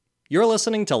You're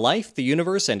listening to Life, the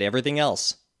Universe, and Everything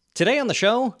Else. Today on the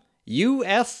show,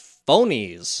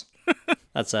 UFonies.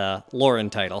 That's a Lauren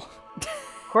title. Of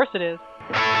course it is.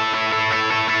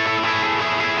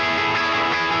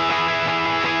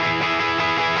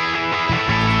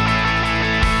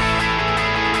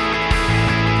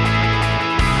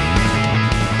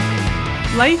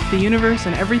 Life, the Universe,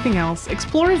 and Everything Else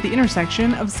explores the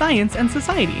intersection of science and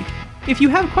society. If you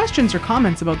have questions or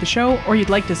comments about the show, or you'd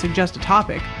like to suggest a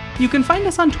topic, you can find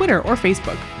us on Twitter or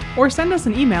Facebook, or send us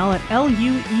an email at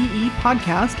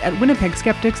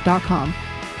lueepodcast@winnipegskeptics.com.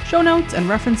 Show notes and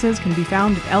references can be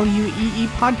found at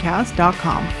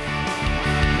lueepodcast.com.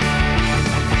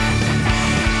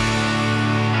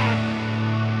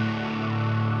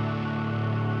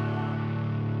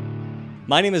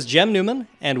 My name is Jem Newman,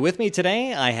 and with me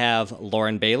today I have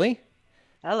Lauren Bailey,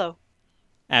 Hello.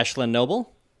 Ashlyn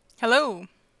Noble, Hello.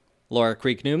 Laura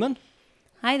Creek Newman,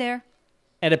 Hi there.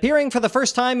 and appearing for the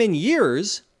first time in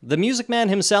years, the music man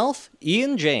himself,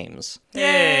 Ian James.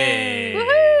 Yay!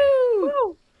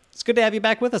 Woohoo! It's good to have you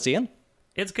back with us, Ian.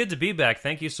 It's good to be back.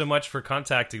 Thank you so much for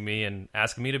contacting me and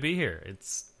asking me to be here.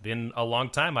 It's been a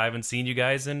long time. I haven't seen you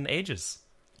guys in ages.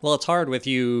 Well, it's hard with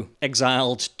you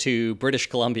exiled to British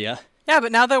Columbia. Yeah,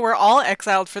 but now that we're all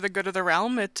exiled for the good of the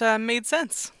realm, it made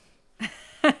sense.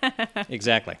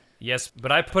 Exactly. Yes,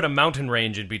 but I put a mountain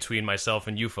range in between myself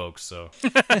and you folks, so...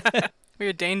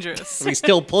 We're dangerous. We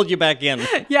still pulled you back in.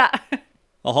 Yeah.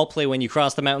 Well, hopefully when you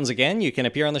cross the mountains again, you can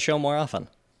appear on the show more often.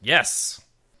 Yes!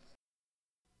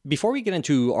 Before we get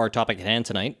into our topic at hand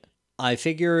tonight, I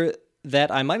figure that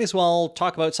I might as well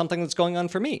talk about something that's going on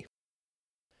for me.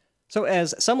 So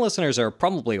as some listeners are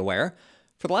probably aware,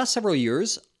 for the last several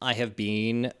years, I have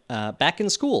been back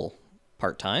in school,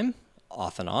 part-time,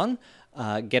 off and on,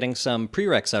 getting some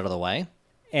prereqs out of the way.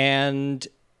 And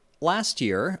last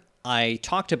year, I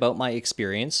talked about my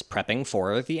experience prepping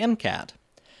for the MCAT.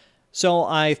 So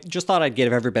I just thought I'd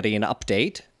give everybody an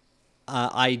update.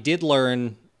 I did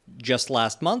learn just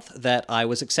last month that I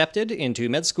was accepted into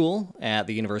med school at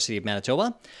the University of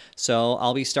Manitoba. So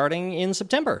I'll be starting in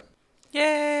September.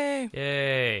 Yay.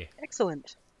 Yay!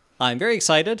 Excellent. I'm very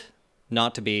excited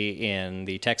not to be in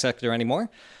the tech sector anymore,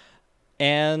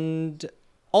 and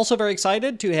also very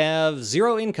excited to have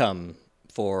zero income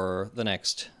for the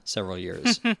next several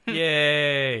years,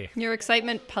 Yay! Your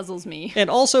excitement puzzles me. and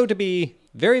also to be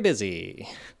very busy.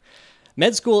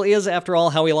 Med school is, after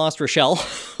all, how we lost Rochelle,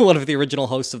 one of the original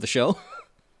hosts of the show.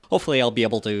 Hopefully I'll be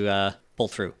able to pull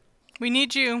through. We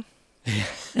need you.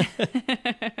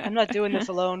 I'm not doing this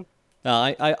alone.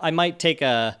 I might take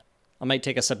a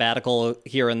sabbatical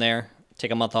here and there,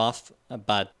 take a month off,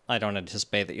 but I don't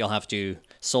anticipate that you'll have to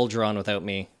soldier on without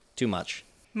me too much.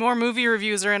 More movie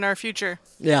reviews are in our future.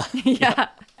 Yeah. Yeah.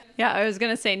 Yeah, I was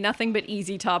going to say nothing but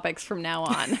easy topics from now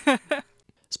on.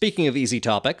 Speaking of easy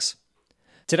topics,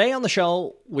 today on the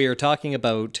show we're talking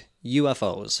about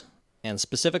UFOs, and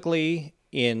specifically,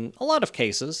 in a lot of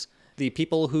cases, the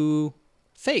people who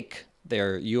fake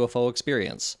their UFO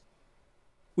experience.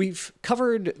 We've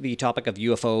covered the topic of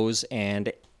UFOs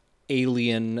and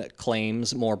alien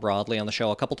claims more broadly on the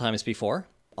show a couple times before.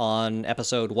 On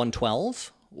episode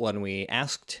 112, when we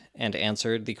asked and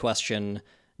answered the question,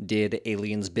 did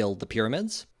aliens build the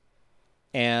pyramids?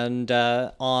 And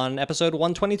on episode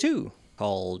 122,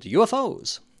 called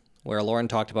UFOs, where Lauren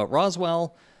talked about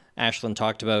Roswell, Ashlyn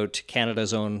talked about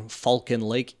Canada's own Falcon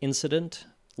Lake incident,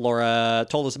 Laura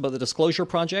told us about the Disclosure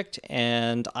Project,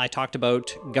 and I talked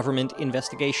about government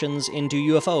investigations into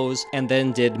UFOs, and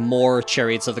then did more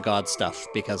Chariots of the Gods stuff,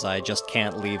 because I just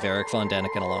can't leave Eric von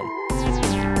Daniken alone.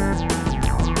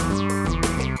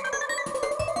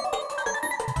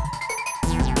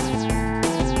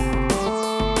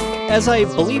 As I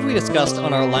believe we discussed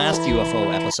on our last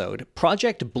UFO episode,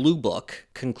 Project Blue Book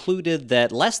concluded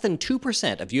that less than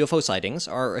 2% of UFO sightings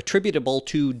are attributable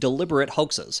to deliberate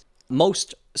hoaxes.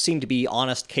 Most seem to be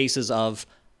honest cases of,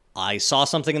 I saw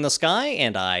something in the sky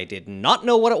and I did not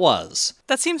know what it was.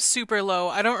 That seems super low.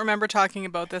 I don't remember talking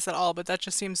about this at all, but that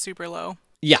just seems super low.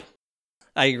 Yeah,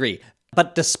 I agree.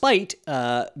 But despite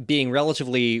being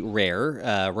relatively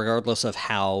rare, regardless of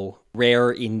how rare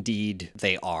indeed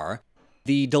they are,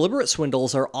 the deliberate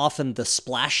swindles are often the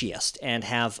splashiest and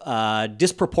have a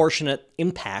disproportionate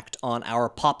impact on our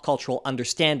pop cultural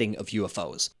understanding of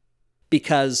UFOs.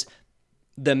 Because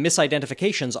the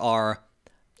misidentifications are,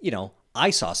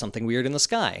 I saw something weird in the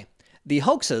sky. The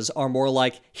hoaxes are more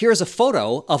like, here's a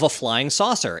photo of a flying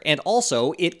saucer, and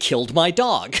also, it killed my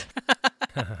dog.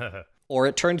 Or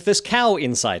it turned this cow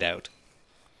inside out.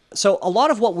 So a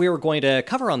lot of what we're going to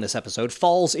cover on this episode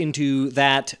falls into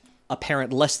that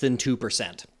apparent less than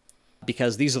 2%,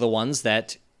 because these are the ones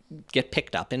that get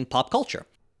picked up in pop culture.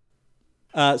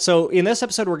 So in this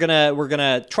episode, we're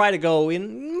gonna try to go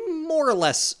in more or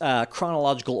less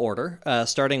chronological order,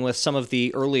 starting with some of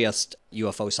the earliest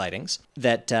UFO sightings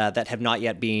that have not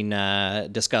yet been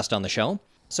discussed on the show.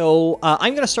 So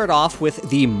I'm going to start off with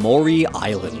the Maury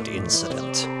Island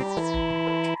incident.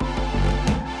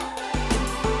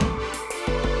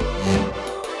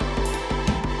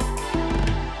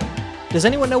 Does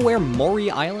anyone know where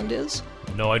Maury Island is?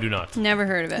 No, I do not. Never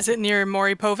heard of it. Is it near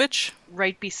Maury Povich?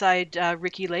 Right beside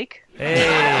Ricky Lake. Hey!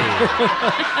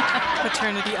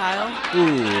 Paternity Isle?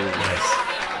 Ooh. Nice.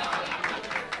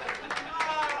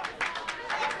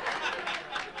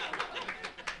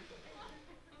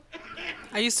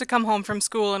 I used to come home from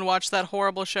school and watch that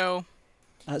horrible show.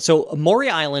 So Maury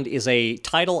Island is a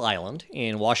tidal island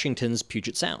in Washington's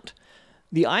Puget Sound.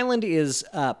 The island is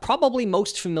probably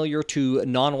most familiar to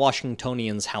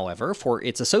non-Washingtonians, however, for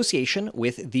its association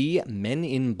with the Men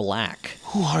in Black.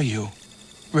 Who are you?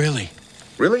 Really?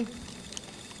 Really?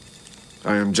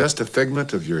 I am just a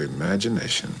figment of your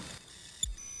imagination.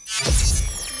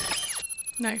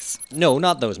 Nice. No,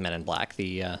 not those Men in Black.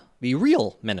 The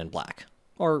real Men in Black,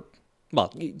 or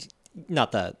well,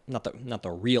 not the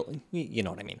real. You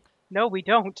know what I mean. No, we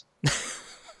don't.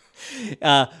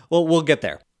 Well, we'll get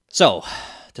there. So,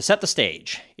 to set the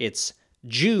stage, it's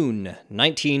June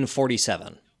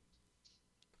 1947.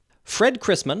 Fred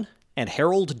Chrisman and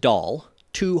Harold Dahl,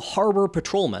 two harbor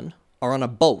patrolmen, are on a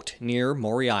boat near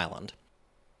Maury Island.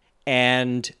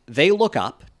 And they look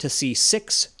up to see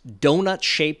 6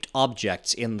 donut-shaped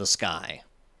objects in the sky.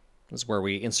 This is where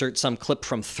we insert some clip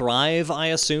from Thrive, I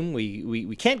assume.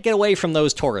 We can't get away from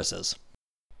those Tauruses.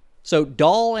 So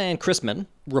Dahl and Chrisman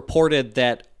reported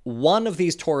that one of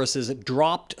these Tauruses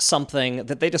dropped something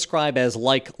that they describe as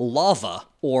like lava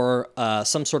or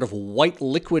some sort of white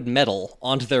liquid metal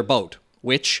onto their boat,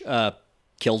 which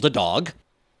killed a dog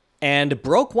and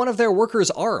broke one of their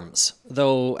workers' arms.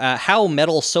 Though how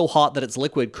metal so hot that it's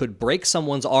liquid could break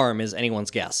someone's arm is anyone's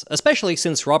guess, especially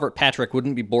since Robert Patrick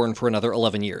wouldn't be born for another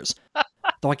 11 years.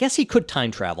 Though I guess he could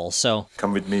time travel, so...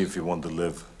 Come with me if you want to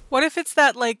live. What if it's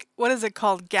that, like, what is it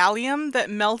called? Gallium that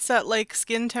melts at, like,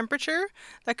 skin temperature?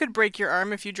 That could break your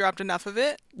arm if you dropped enough of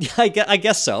it. Yeah, I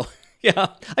guess so.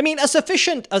 Yeah. I mean, a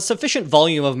sufficient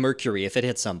volume of mercury if it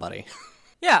hits somebody.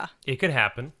 Yeah. It could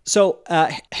happen. So,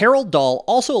 Harold Dahl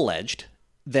also alleged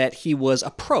that he was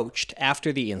approached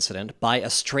after the incident by a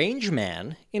strange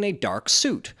man in a dark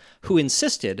suit who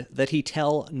insisted that he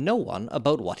tell no one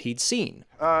about what he'd seen.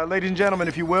 Ladies and gentlemen,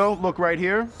 if you will, look right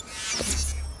here.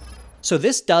 So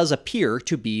this does appear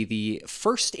to be the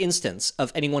first instance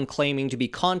of anyone claiming to be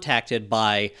contacted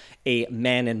by a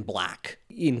man in black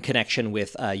in connection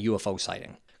with a UFO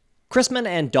sighting. Chrisman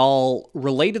and Dahl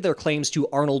related their claims to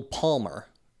Arnold Palmer,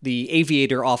 the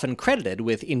aviator often credited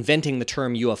with inventing the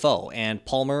term UFO, and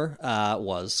Palmer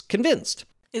was convinced.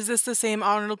 Is this the same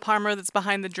Arnold Palmer that's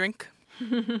behind the drink?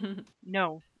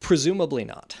 No, Presumably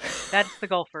not. that's the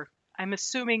golfer. I'm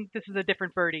assuming this is a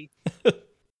different birdie.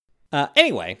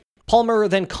 Anyway, Palmer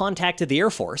then contacted the Air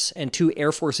Force, and 2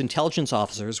 Air Force intelligence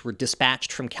officers were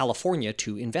dispatched from California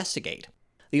to investigate.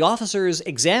 The officers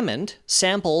examined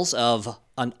samples of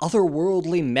an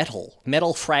otherworldly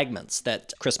metal fragments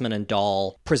that Chrisman and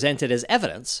Dahl presented as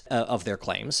evidence of their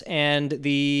claims, and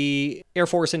the Air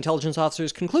Force intelligence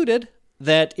officers concluded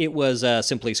that it was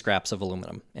simply scraps of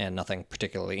aluminum and nothing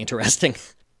particularly interesting.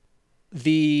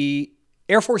 The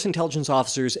Air Force intelligence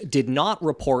officers did not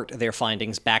report their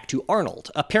findings back to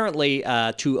Arnold, apparently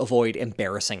to avoid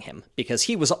embarrassing him, because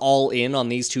he was all in on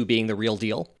these 2 being the real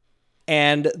deal.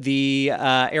 And the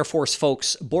Air Force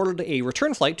folks boarded a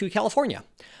return flight to California,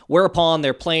 whereupon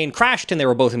their plane crashed and they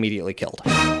were both immediately killed.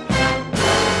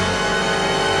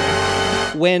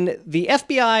 When the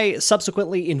FBI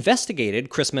subsequently investigated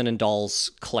Chrisman and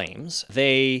Dahl's claims,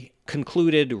 they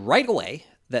concluded right away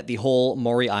that the whole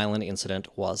Maury Island incident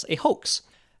was a hoax.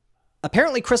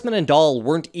 Apparently, Chrisman and Dahl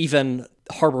weren't even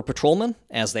harbor patrolmen,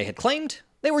 as they had claimed.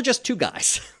 They were just 2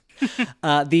 guys.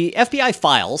 The FBI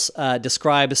files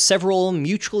describe several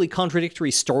mutually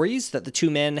contradictory stories that the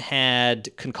 2 men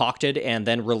had concocted and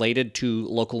then related to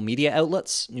local media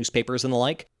outlets, newspapers and the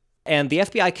like. And the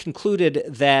FBI concluded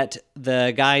that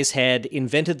the guys had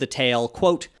invented the tale,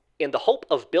 quote, in the hope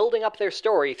of building up their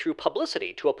story through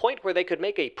publicity to a point where they could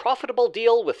make a profitable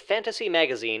deal with fantasy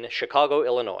magazine, Chicago,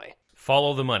 Illinois.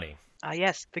 Follow the money. Ah,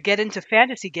 yes, the get into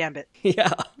fantasy gambit.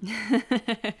 Yeah.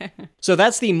 So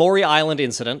that's the Maury Island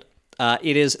incident.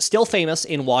 It is still famous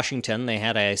in Washington. They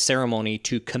had a ceremony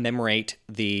to commemorate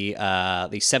the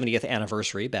 70th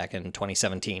anniversary back in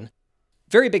 2017.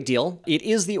 Very big deal. It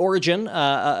is the origin,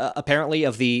 apparently,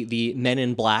 of the Men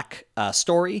in Black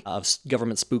story of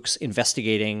government spooks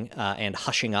investigating and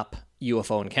hushing up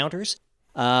UFO encounters.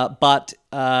 But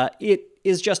it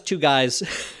is just two guys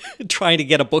trying to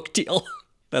get a book deal.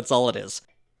 That's all it is.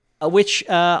 Which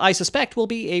I suspect will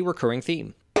be a recurring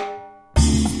theme.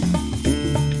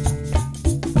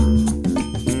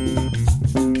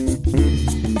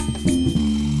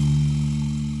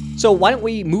 So why don't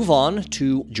we move on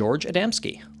to George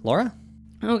Adamski? Laura?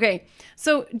 Okay,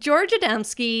 so George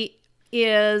Adamski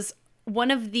is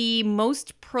one of the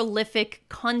most prolific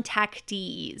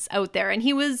contactees out there, and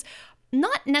he was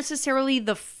not necessarily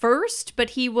the first, but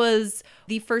he was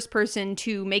the first person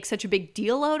to make such a big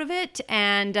deal out of it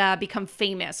and become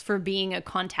famous for being a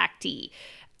contactee.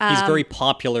 He's very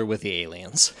popular with the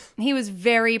aliens. He was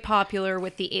very popular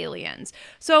with the aliens.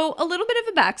 So a little bit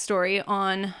of a backstory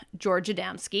on George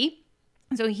Adamski.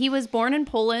 So he was born in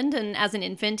Poland, and as an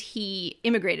infant, he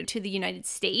immigrated to the United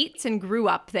States and grew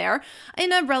up there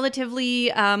in a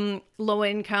relatively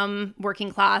low-income,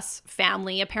 working-class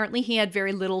family. Apparently, he had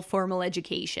very little formal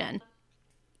education.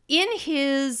 In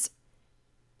his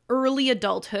early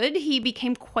adulthood, he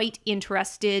became quite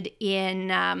interested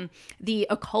in the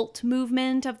occult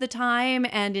movement of the time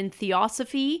and in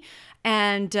theosophy,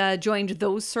 and joined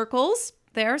those circles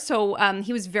there. So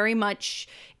he was very much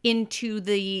into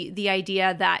the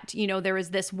idea that, you know, there is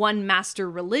this one master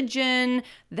religion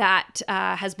that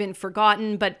has been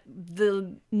forgotten, but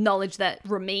the knowledge that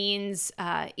remains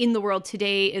in the world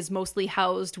today is mostly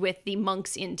housed with the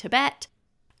monks in Tibet.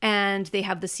 And they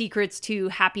have the secrets to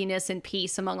happiness and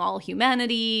peace among all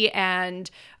humanity, and,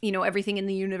 you know, everything in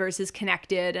the universe is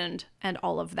connected and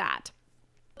all of that.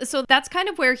 So that's kind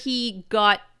of where he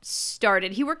got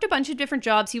started. He worked a bunch of different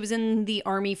jobs. He was in the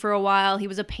army for a while. He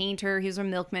was a painter. He was a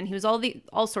milkman. He was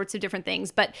all sorts of different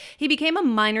things. But he became a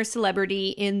minor celebrity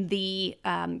in the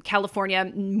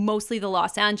California, mostly the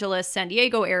Los Angeles, San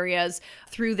Diego areas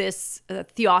through this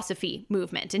theosophy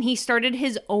movement. And he started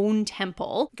his own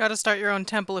temple. Got to start your own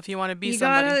temple if you want to be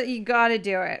somebody. You gotta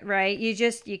do it, right?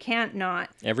 You can't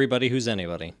not. Everybody who's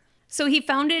anybody. So he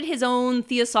founded his own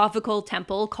theosophical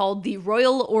temple called the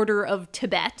Royal Order of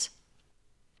Tibet.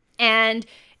 And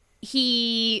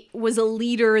he was a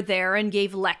leader there and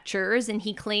gave lectures, and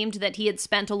he claimed that he had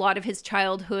spent a lot of his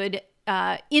childhood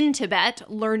in Tibet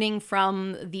learning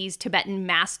from these Tibetan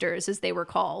masters, as they were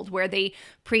called, where they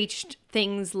preached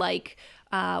things like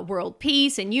world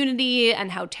peace and unity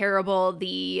and how terrible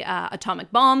the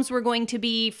atomic bombs were going to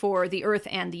be for the Earth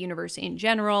and the universe in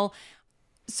general.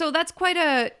 So that's quite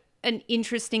an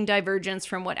interesting divergence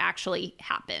from what actually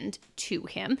happened to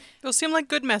him. Those seem like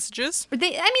good messages.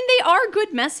 They are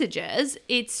good messages.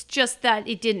 It's just that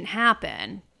it didn't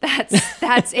happen.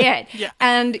 That's it. Yeah.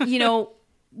 And, you know,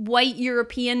 white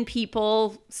European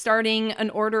people starting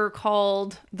an order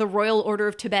called the Royal Order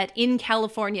of Tibet in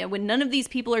California when none of these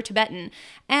people are Tibetan.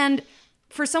 And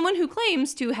for someone who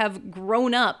claims to have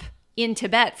grown up in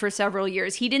Tibet for several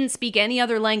years, he didn't speak any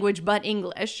other language but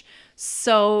English.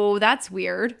 So that's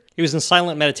weird. He was in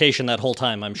silent meditation that whole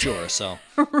time, I'm sure, so.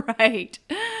 Right.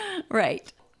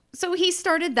 So he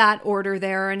started that order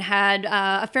there and had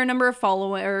a fair number of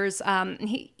followers.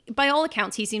 By all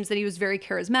accounts, he seems that he was very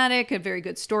charismatic, a very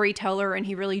good storyteller, and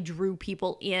he really drew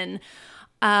people in.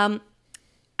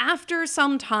 After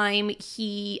some time,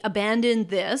 he abandoned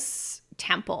this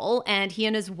temple, and he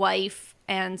and his wife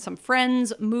and some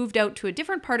friends moved out to a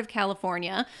different part of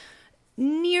California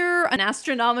near an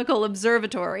astronomical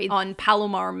observatory on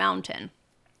Palomar Mountain.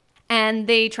 And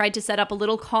they tried to set up a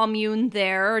little commune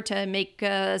there to make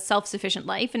a self-sufficient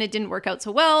life, and it didn't work out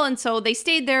so well. And so they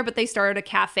stayed there, but they started a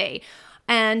cafe.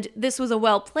 And this was a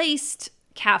well-placed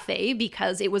cafe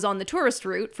because it was on the tourist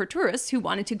route for tourists who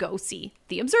wanted to go see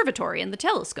the observatory and the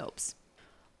telescopes.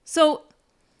 So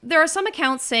there are some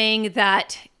accounts saying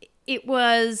that it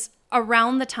was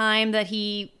around the time that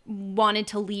he wanted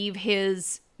to leave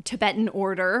his Tibetan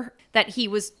order that he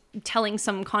was telling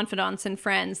some confidants and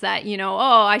friends that, you know,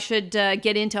 I should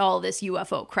get into all this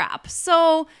UFO crap.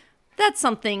 So that's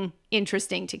something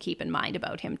interesting to keep in mind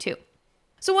about him too.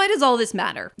 So why does all this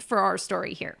matter for our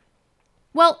story here?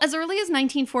 Well, as early as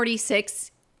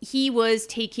 1946, he was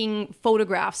taking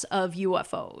photographs of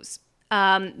UFOs.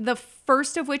 The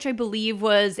first of which I believe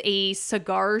was a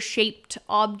cigar-shaped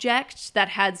object that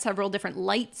had several different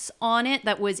lights on it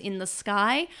that was in the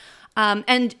sky.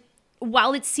 And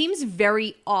while it seems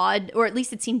very odd, or at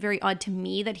least it seemed very odd to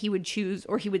me that he would choose,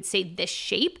 or he would say this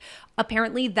shape,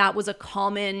 apparently that was a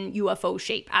common UFO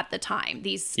shape at the time.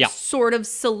 These sort of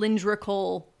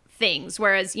cylindrical things,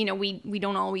 whereas, you know, we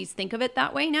don't always think of it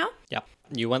that way now. Yeah.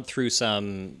 You went through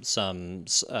some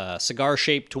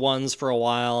cigar-shaped ones for a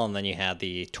while, and then you had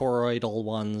the toroidal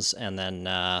ones, and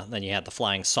then you had the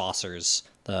flying saucers,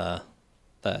 the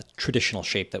traditional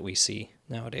shape that we see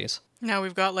nowadays. Now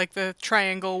we've got like the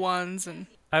triangle ones, and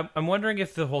I'm wondering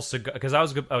if the whole cigar, because I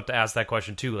was about to ask that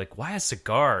question too, like, why a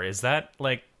cigar? Is that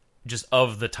like just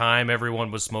of the time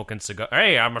everyone was smoking cigar?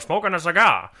 Hey, I'm smoking a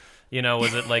cigar. You know,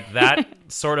 was it like that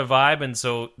sort of vibe? And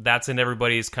so that's in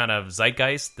everybody's kind of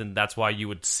zeitgeist, and that's why you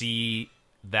would see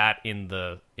that in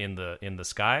the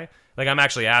sky. Like, I'm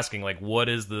actually asking, like,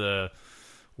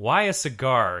 why a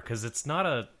cigar? Because it's not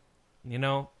a, you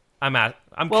know, I'm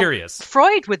curious.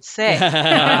 Freud would say.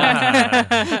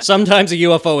 Sometimes a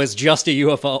UFO is just a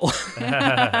UFO.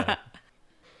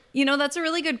 You know, that's a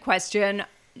really good question.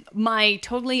 My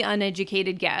totally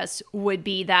uneducated guess would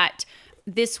be that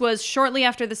this was shortly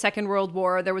after the Second World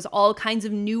War. There was all kinds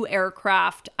of new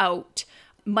aircraft out,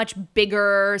 much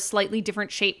bigger, slightly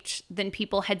different shaped than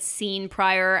people had seen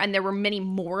prior, and there were many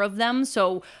more of them.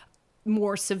 So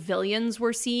more civilians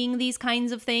were seeing these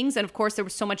kinds of things. And of course, there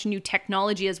was so much new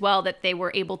technology as well that they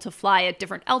were able to fly at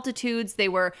different altitudes. They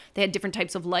had different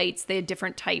types of lights. They had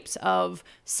different types of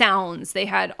sounds. They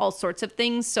had all sorts of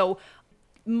things. So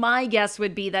my guess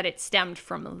would be that it stemmed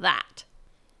from that.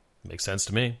 Makes sense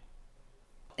to me.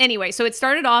 Anyway, so it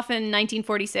started off in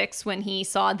 1946 when he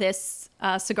saw this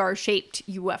cigar-shaped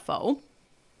UFO.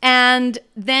 And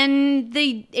then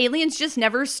the aliens just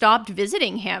never stopped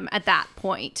visiting him at that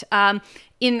point.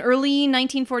 In early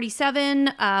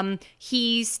 1947,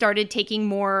 he started taking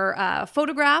more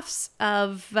photographs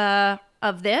of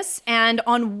this. And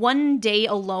on one day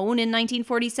alone in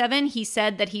 1947, he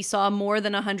said that he saw more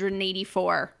than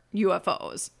 184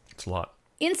 UFOs. It's a lot.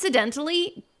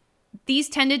 Incidentally, these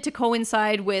tended to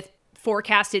coincide with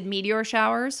forecasted meteor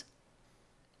showers.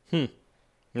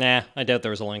 Nah, I doubt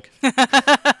there was a link.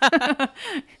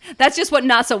 That's just what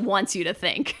NASA wants you to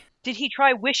think. Did he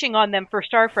try wishing on them for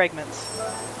star fragments?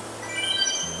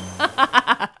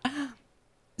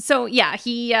 So yeah,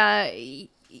 he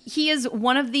is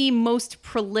one of the most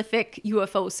prolific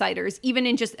UFO sighters, even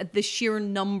in just the sheer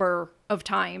number of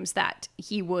times that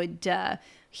he would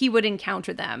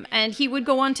encounter them. And he would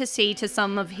go on to say to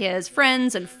some of his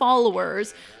friends and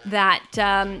followers that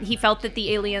he felt that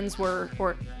the aliens were,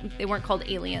 or they weren't called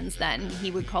aliens then, he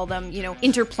would call them, you know,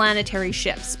 interplanetary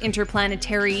ships.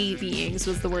 Interplanetary beings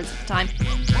was the words at the time.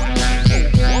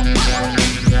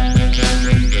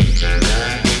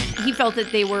 He felt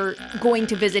that they were going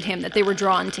to visit him, that they were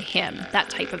drawn to him,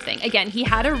 that type of thing. Again, he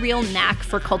had a real knack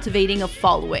for cultivating a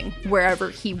following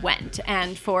wherever he went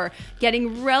and for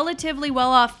getting relatively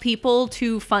well-off people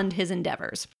to fund his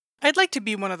endeavors. I'd like to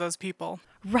be one of those people.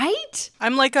 Right?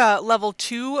 I'm like a level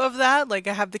 2 of that. Like,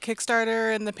 I have the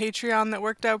Kickstarter and the Patreon that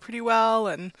worked out pretty well,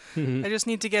 and I just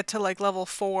need to get to like level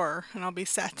 4 and I'll be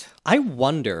set. I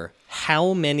wonder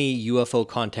how many UFO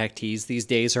contactees these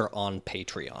days are on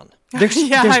Patreon. There's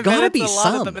got to be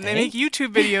some, of them, and they make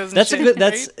YouTube videos. And that's shit,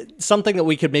 that's right? something that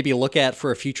we could maybe look at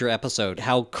for a future episode.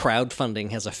 How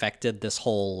crowdfunding has affected this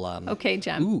whole. Okay,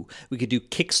 Jem. Ooh, we could do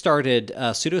kickstarted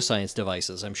pseudoscience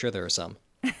devices. I'm sure there are some.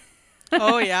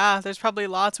 Oh yeah, there's probably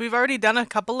lots. We've already done a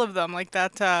couple of them, like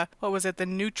that. What was it, the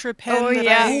NutriPen? Oh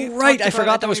yeah, right. I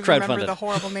forgot that was crowdfunded. I don't remember the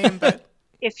horrible name, but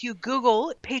if you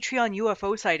Google Patreon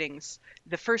UFO sightings,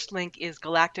 the first link is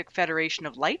Galactic Federation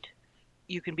of Light.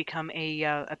 You can become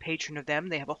a patron of them.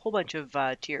 They have a whole bunch of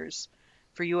tiers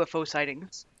for UFO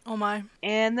sightings. Oh my!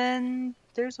 And then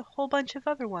there's a whole bunch of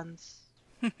other ones.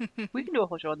 We can do a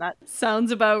whole show on that.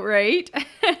 Sounds about right.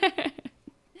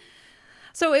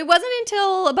 So it wasn't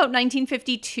until about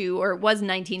 1952, or it was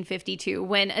 1952,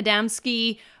 when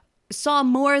Adamski saw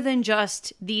more than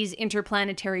just these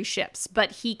interplanetary ships,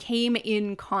 but he came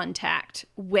in contact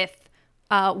with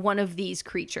one of these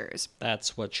creatures.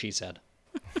 That's what she said.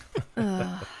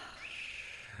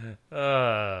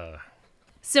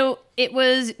 So it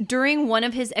was during one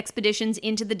of his expeditions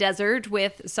into the desert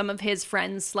with some of his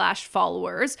friends /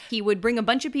 followers. He would bring a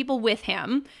bunch of people with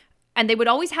him. And they would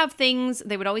always have things,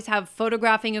 they would always have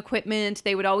photographing equipment,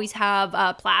 they would always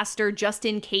have plaster just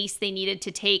in case they needed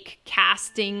to take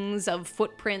castings of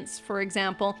footprints, for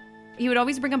example. He would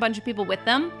always bring a bunch of people with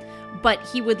them, but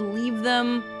he would leave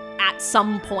them at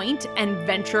some point and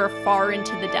venture far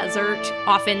into the desert.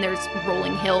 Often there's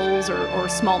rolling hills or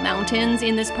small mountains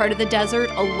in this part of the desert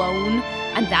alone,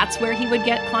 and that's where he would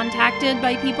get contacted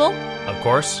by people. Of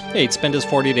course. Yeah, he'd spend his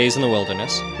 40 days in the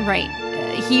wilderness. Right.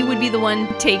 He would be the one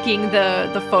taking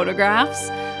the photographs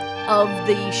of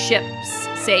the ships,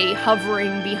 say,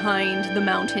 hovering behind the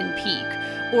mountain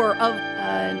peak, or of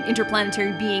an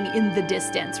interplanetary being in the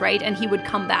distance, right? And he would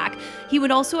come back. He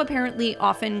would also apparently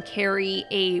often carry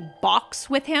a box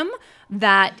with him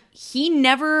that he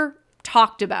never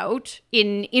talked about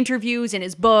in interviews, in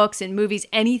his books, in movies,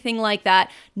 anything like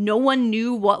that. No one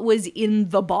knew what was in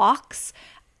the box,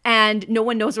 and no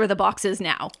one knows where the box is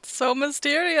now. So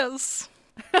mysterious.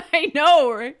 I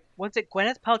know, right? Was it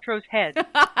Gwyneth Paltrow's head?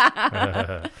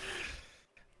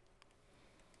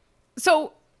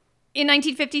 So, in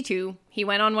 1952, he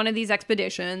went on one of these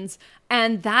expeditions,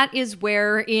 and that is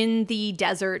where, in the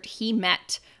desert, he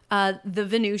met the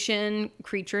Venusian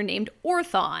creature named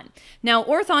Orthon. Now,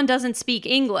 Orthon doesn't speak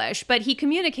English, but he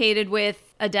communicated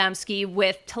with Adamski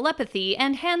with telepathy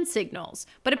and hand signals.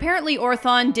 But apparently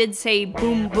Orthon did say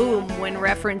boom boom when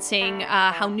referencing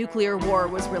how nuclear war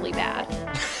was really bad.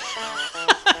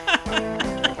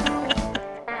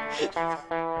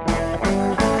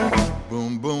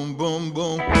 Boom, boom, boom,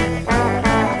 boom.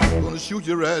 Gonna shoot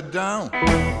you right down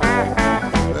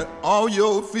at all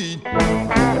your feet.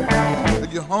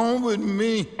 Take you home with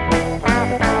me.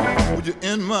 Put you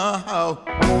in my house.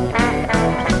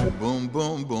 Boom,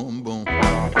 boom, boom, boom.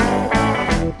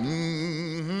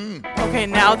 Okay,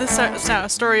 now this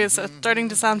story is starting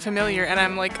to sound familiar, and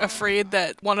I'm like afraid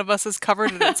that one of us has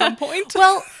covered it at some point.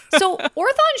 Well, so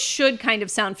Orthon should kind of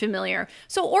sound familiar.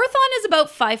 So Orthon is about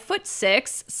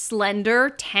 5'6", slender,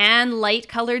 tan,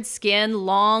 light-colored skin,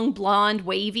 long, blonde,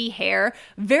 wavy hair,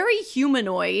 very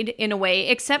humanoid in a way,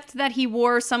 except that he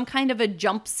wore some kind of a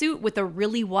jumpsuit with a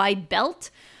really wide belt,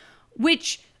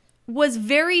 which was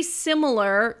very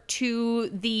similar to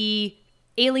the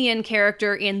alien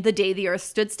character in The Day the Earth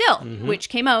Stood Still, which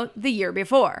came out the year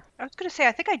before. I was going to say,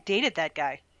 I think I dated that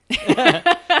guy.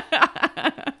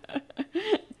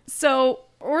 So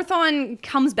Orthon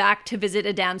comes back to visit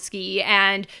Adamski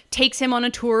and takes him on a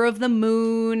tour of the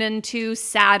moon and to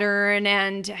Saturn,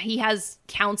 and he has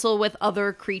counsel with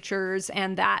other creatures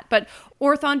and that. But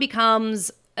Orthon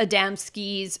becomes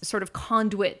Adamski's sort of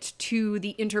conduit to the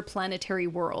interplanetary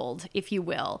world, if you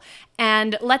will,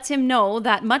 and lets him know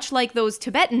that much like those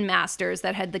Tibetan masters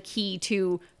that had the key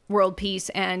to world peace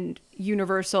and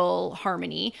universal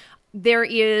harmony, there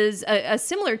is a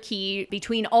similar key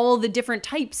between all the different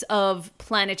types of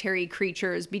planetary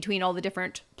creatures, between all the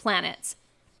different planets.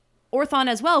 Orthon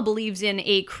as well believes in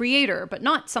a creator, but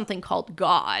not something called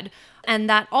God, and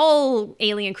that all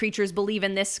alien creatures believe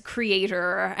in this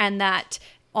creator, and that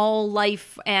all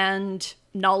life and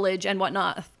knowledge and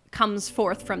whatnot comes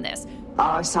forth from this.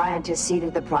 Our scientists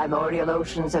seeded the primordial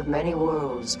oceans of many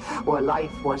worlds where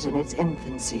life was in its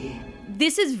infancy.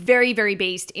 This is very, very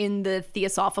based in the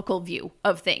theosophical view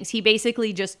of things. He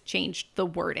basically just changed the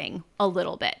wording a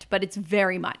little bit, but it's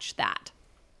very much that.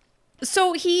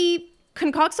 So he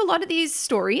concocts a lot of these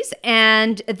stories,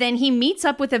 and then he meets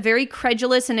up with a very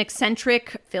credulous and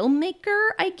eccentric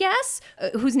filmmaker, I guess,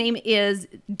 whose name is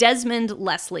Desmond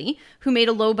Leslie, who made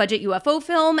a low-budget UFO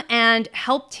film and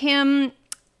helped him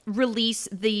release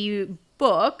the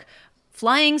book,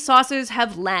 Flying Saucers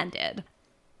Have Landed.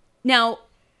 Now,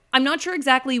 I'm not sure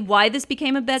exactly why this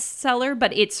became a bestseller,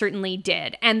 but it certainly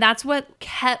did. And that's what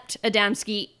kept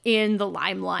Adamski in the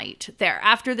limelight there.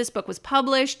 After this book was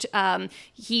published,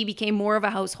 he became more of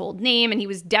a household name, and he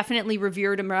was definitely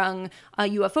revered among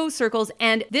UFO circles.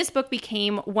 And this book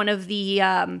became one of the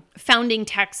founding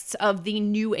texts of the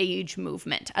New Age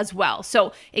movement as well.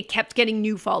 So it kept getting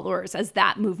new followers as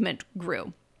that movement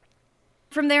grew.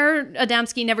 From there,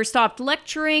 Adamski never stopped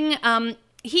lecturing.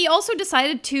 He also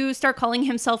decided to start calling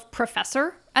himself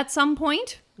Professor at some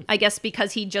point. I guess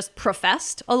because he just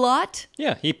professed a lot.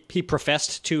 Yeah, he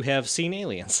professed to have seen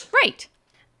aliens. Right.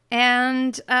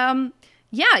 And,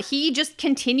 he just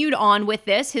continued on with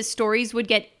this. His stories would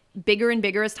get bigger and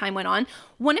bigger as time went on.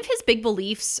 One of his big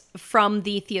beliefs from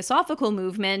the Theosophical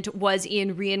movement was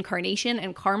in reincarnation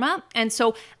and karma. And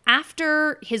so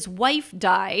after his wife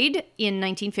died in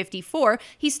 1954,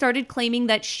 he started claiming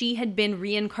that she had been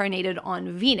reincarnated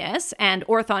on Venus, and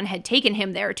Orthon had taken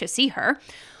him there to see her.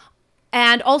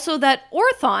 And also that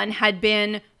Orthon had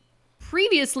been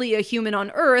previously a human on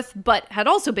Earth, but had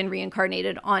also been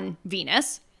reincarnated on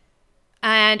Venus.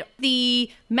 And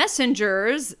the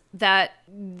messengers that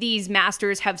these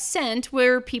masters have sent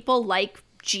were people like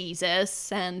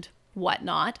Jesus and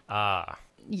whatnot.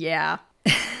 Yeah.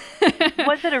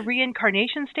 Was it a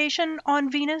reincarnation station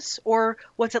on Venus, or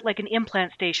was it like an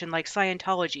implant station like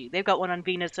Scientology? They've got one on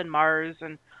Venus and Mars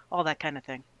and all that kind of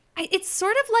thing. It's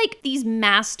sort of like these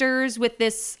masters with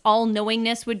this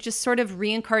all-knowingness would just sort of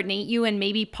reincarnate you and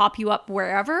maybe pop you up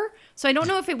wherever. So I don't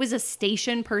know if it was a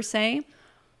station per se.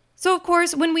 So, of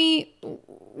course,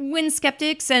 when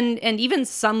skeptics and even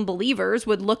some believers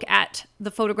would look at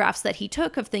the photographs that he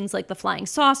took of things like the flying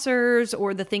saucers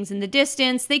or the things in the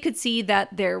distance, they could see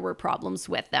that there were problems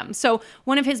with them. So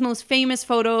one of his most famous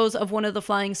photos of one of the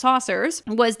flying saucers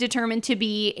was determined to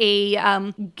be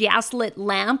a gaslit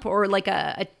lamp, or like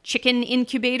a chicken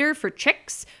incubator for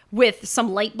chicks, with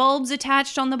some light bulbs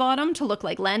attached on the bottom to look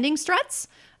like landing struts.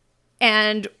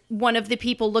 And one of the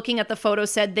people looking at the photo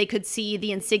said they could see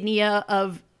the insignia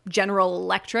of General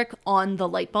Electric on the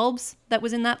light bulbs that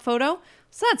was in that photo.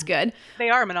 So that's good. They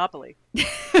are a monopoly.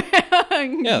 Yeah,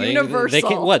 Universal. They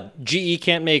can't, what? GE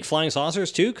can't make flying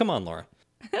saucers too? Come on, Laura.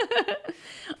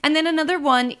 And then another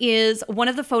one is one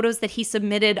of the photos that he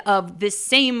submitted of this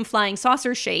same flying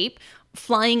saucer shape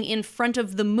flying in front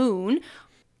of the moon.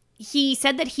 He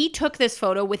said that he took this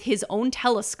photo with his own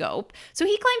telescope. So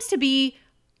he claims to be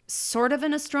sort of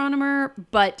an astronomer,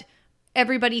 but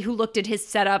everybody who looked at his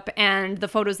setup and the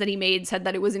photos that he made said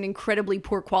that it was an incredibly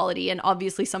poor quality, and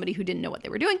obviously somebody who didn't know what they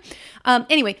were doing.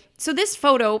 Anyway, so this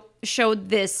photo showed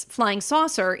this flying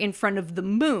saucer in front of the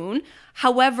moon.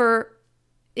 However,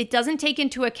 it doesn't take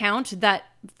into account that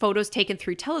photos taken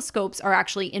through telescopes are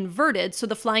actually inverted. So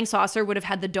the flying saucer would have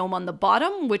had the dome on the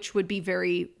bottom, which would be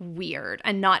very weird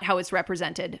and not how it's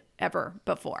represented ever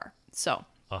before. So.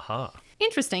 Aha.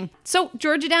 Interesting. So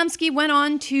George Adamski went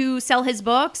on to sell his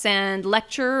books and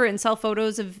lecture and sell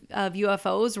photos of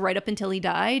UFOs right up until he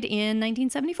died in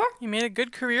 1974. He made a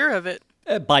good career of it.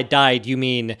 By died, you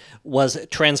mean was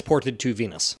transported to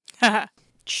Venus.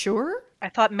 Sure. I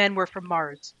thought men were from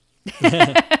Mars.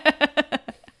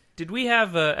 Did we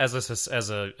have, as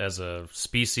a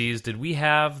species, did we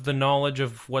have the knowledge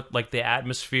of what like the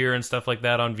atmosphere and stuff like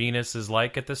that on Venus is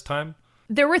like at this time?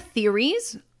 There were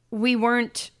theories. We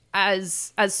weren't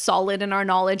as solid in our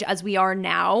knowledge as we are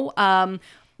now,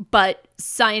 but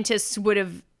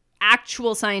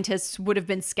actual scientists would have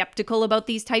been skeptical about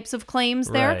these types of claims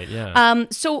there. Right, yeah.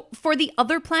 So for the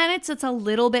other planets, it's a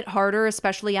little bit harder,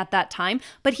 especially at that time.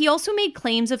 But he also made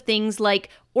claims of things like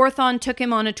Orthon took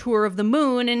him on a tour of the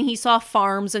moon and he saw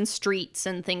farms and streets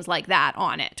and things like that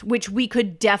on it, which we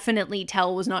could definitely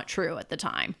tell was not true at the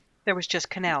time. There was just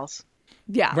canals.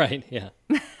 Yeah. Right,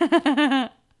 yeah.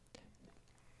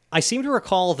 I seem to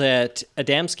recall that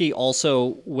Adamski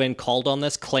also, when called on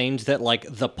this, claimed that like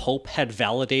the Pope had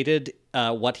validated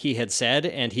what he had said,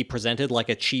 and he presented like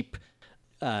a cheap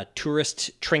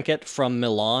tourist trinket from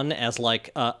Milan as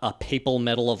like a papal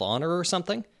medal of honor or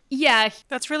something. Yeah.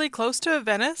 That's really close to a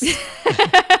Venice.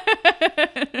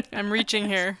 I'm reaching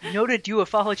here. Noted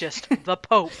ufologist, the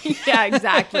Pope. Yeah,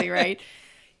 exactly, right.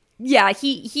 Yeah,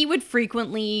 he would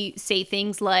frequently say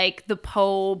things like the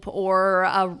Pope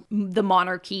or the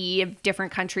monarchy of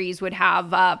different countries would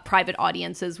have private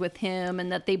audiences with him,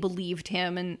 and that they believed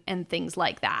him and things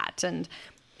like that. And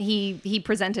he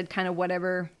presented kind of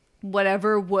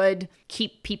whatever would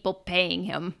keep people paying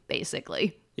him,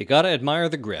 basically. You gotta admire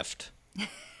the grift.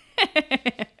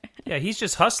 Yeah, he's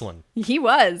just hustling. He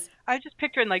was. I just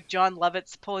picturing like John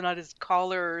Lovitz pulling out his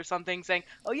collar or something saying,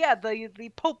 "Oh yeah,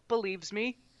 the Pope believes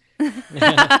me."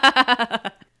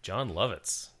 John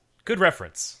Lovitz. Good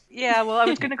reference. Yeah, well, I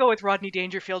was going to go with Rodney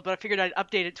Dangerfield, but I figured I'd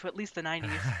update it to at least the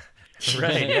 90s.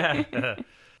 Right, yeah.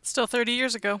 Still 30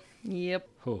 years ago. Yep.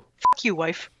 Oh. Fuck you,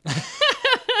 wife. And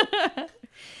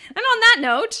on that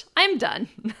note, I'm done.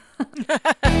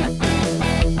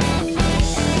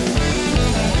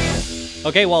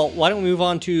 Okay, well, why don't we move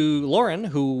on to Lauren,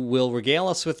 who will regale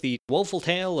us with the woeful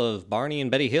tale of Barney and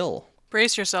Betty Hill.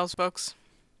 Brace yourselves, folks.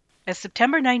 As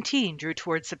September 19 drew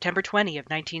towards September 20 of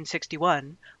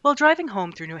 1961, while driving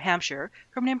home through New Hampshire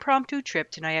from an impromptu trip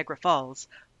to Niagara Falls,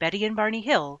 Betty and Barney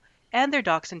Hill and their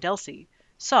dachshund Elsie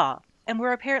saw and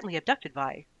were apparently abducted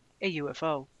by a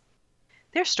UFO.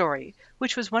 Their story,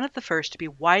 which was one of the first to be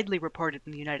widely reported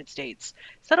in the United States,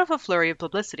 set off a flurry of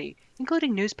publicity,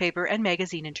 including newspaper and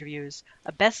magazine interviews,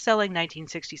 a best-selling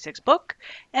 1966 book,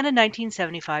 and a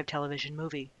 1975 television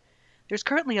movie. There's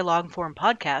currently a long-form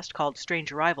podcast called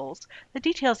Strange Arrivals that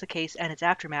details the case and its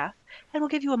aftermath, and will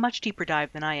give you a much deeper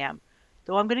dive than I am.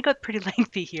 Though I'm going to get pretty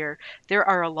lengthy here, there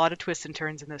are a lot of twists and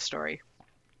turns in this story.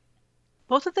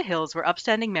 Both of the Hills were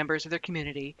upstanding members of their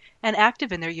community and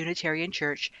active in their Unitarian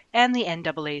Church and the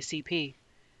NAACP.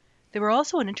 They were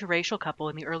also an interracial couple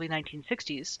in the early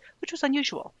 1960s, which was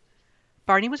unusual.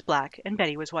 Barney was black and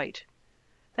Betty was white.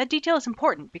 That detail is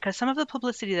important because some of the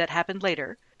publicity that happened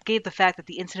later gave the fact that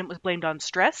the incident was blamed on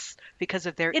stress because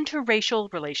of their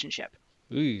interracial relationship.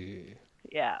 Ooh.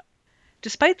 Yeah.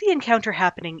 Despite the encounter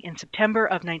happening in September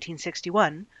of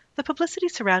 1961, the publicity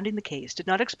surrounding the case did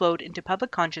not explode into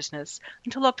public consciousness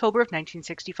until October of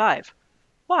 1965.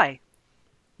 Why?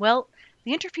 Well,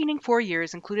 the intervening 4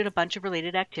 years included a bunch of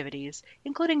related activities,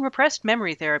 including repressed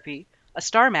memory therapy, a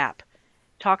star map,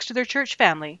 talks to their church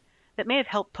family that may have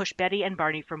helped push Betty and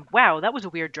Barney from, wow, that was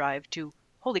a weird drive, to,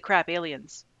 holy crap,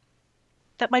 aliens.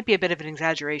 That might be a bit of an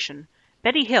exaggeration.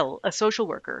 Betty Hill, a social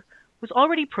worker, was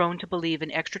already prone to believe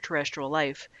in extraterrestrial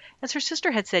life, as her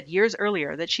sister had said years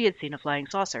earlier that she had seen a flying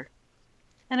saucer.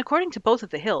 And according to both of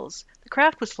the Hills, the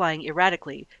craft was flying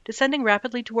erratically, descending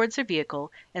rapidly towards their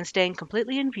vehicle and staying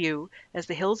completely in view as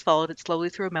the Hills followed it slowly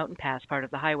through a mountain pass part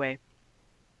of the highway.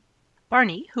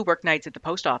 Barney, who worked nights at the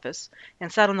post office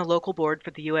and sat on the local board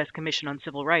for the U.S. Commission on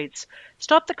Civil Rights,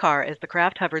 stopped the car as the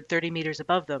craft hovered 30 meters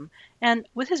above them and,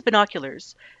 with his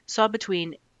binoculars, saw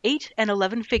between 8 and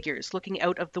 11 figures looking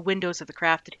out of the windows of the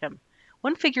craft at him.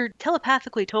 One figure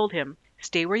telepathically told him,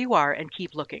 "Stay where you are and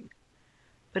keep looking."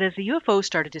 But as the UFO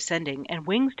started descending and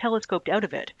wings telescoped out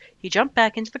of it, he jumped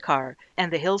back into the car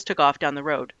and the Hills took off down the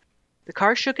road. The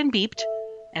car shook and beeped,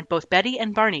 and both Betty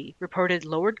and Barney reported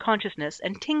lowered consciousness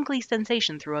and tingly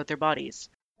sensation throughout their bodies.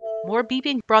 More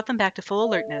beeping brought them back to full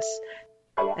alertness,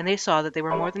 and they saw that they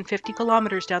were more than 50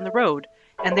 kilometers down the road,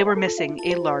 and they were missing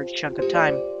a large chunk of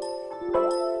time.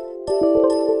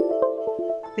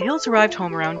 The Hills arrived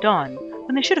home around dawn,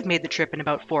 when they should have made the trip in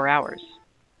about 4 hours.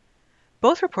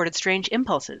 Both reported strange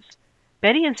impulses.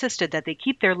 Betty insisted that they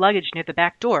keep their luggage near the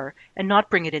back door and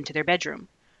not bring it into their bedroom.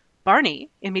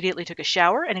 Barney immediately took a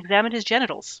shower and examined his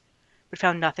genitals, but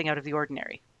found nothing out of the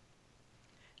ordinary.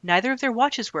 Neither of their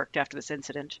watches worked after this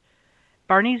incident.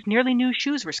 Barney's nearly new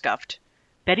shoes were scuffed.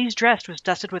 Betty's dress was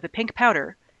dusted with a pink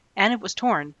powder, and it was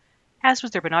torn, as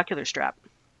was their binocular strap.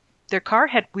 Their car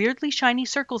had weirdly shiny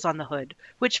circles on the hood,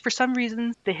 which for some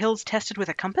reason the Hills tested with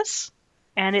a compass,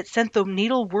 and it sent the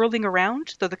needle whirling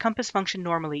around, though the compass functioned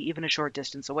normally even a short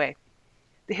distance away.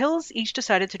 The Hills each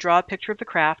decided to draw a picture of the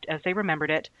craft as they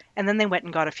remembered it, and then they went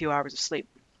and got a few hours of sleep.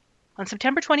 On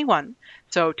September 21,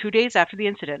 so 2 days after the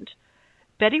incident,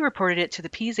 Betty reported it to the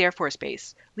Pease Air Force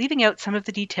Base, leaving out some of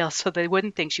the details so they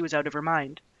wouldn't think she was out of her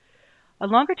mind. A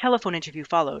longer telephone interview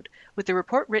followed, with the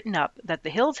report written up that the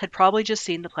Hills had probably just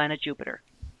seen the planet Jupiter.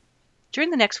 During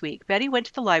the next week, Betty went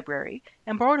to the library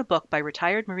and borrowed a book by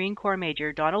retired Marine Corps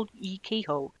Major Donald E.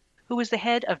 Kehoe, who was the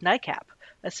head of NICAP,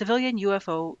 a civilian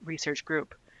UFO research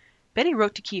group. Betty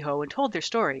wrote to Kehoe and told their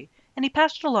story, and he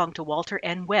passed it along to Walter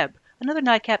N. Webb, another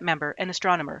NICAP member and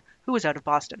astronomer who was out of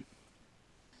Boston.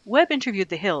 Webb interviewed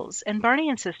the Hills, and Barney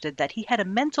insisted that he had a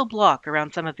mental block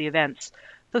around some of the events,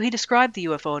 though he described the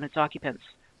UFO and its occupants.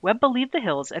 Webb believed the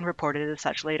Hills and reported it as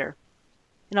such later.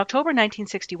 In October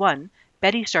 1961,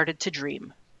 Betty started to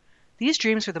dream. These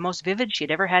dreams were the most vivid she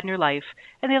had ever had in her life,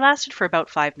 and they lasted for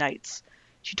about 5 nights.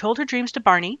 She told her dreams to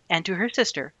Barney and to her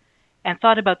sister, and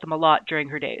thought about them a lot during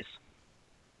her days.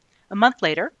 A month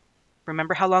later,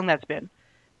 remember how long that's been,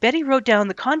 Betty wrote down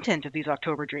the content of these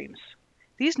October dreams.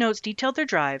 These notes detailed their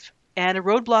drive and a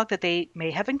roadblock that they may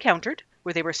have encountered,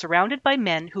 where they were surrounded by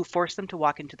men who forced them to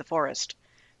walk into the forest.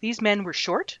 These men were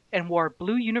short and wore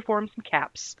blue uniforms and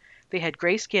caps. They had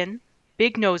gray skin,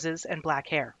 big noses, and black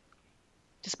hair.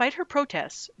 Despite her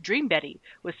protests, Dream Betty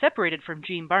was separated from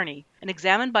Dream Barney and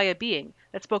examined by a being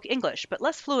that spoke English but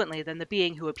less fluently than the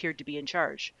being who appeared to be in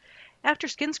charge. After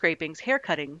skin scrapings, hair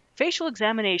cutting, facial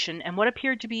examination, and what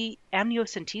appeared to be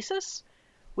amniocentesis,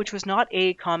 which was not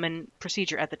a common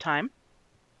procedure at the time,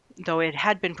 though it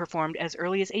had been performed as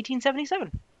early as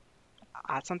 1877.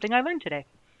 That's something I learned today.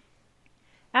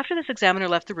 After this examiner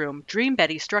left the room, Dream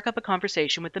Betty struck up a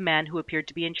conversation with the man who appeared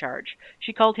to be in charge.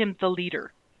 She called him the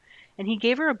leader, and he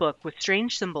gave her a book with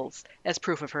strange symbols as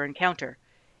proof of her encounter.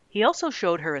 He also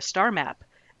showed her a star map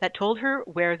that told her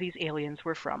where these aliens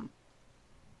were from.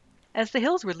 As the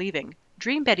Hills were leaving,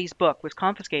 Dream Betty's book was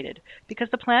confiscated because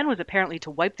the plan was apparently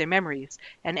to wipe their memories,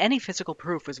 and any physical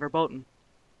proof was verboten.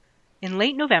 In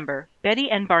late November,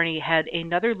 Betty and Barney had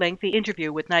another lengthy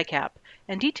interview with NICAP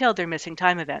and detailed their missing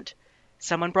time event.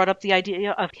 Someone brought up the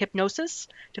idea of hypnosis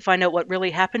to find out what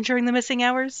really happened during the missing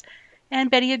hours,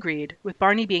 and Betty agreed, with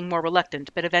Barney being more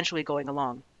reluctant but eventually going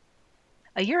along.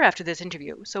 A year after this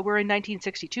interview, so we're in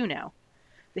 1962 now,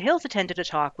 the Hills attended a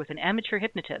talk with an amateur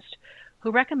hypnotist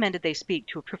who recommended they speak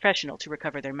to a professional to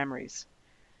recover their memories.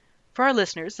 For our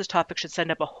listeners, this topic should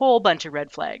send up a whole bunch of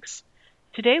red flags.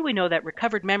 Today we know that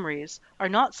recovered memories are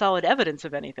not solid evidence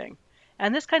of anything,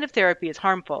 and this kind of therapy is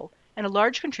harmful and a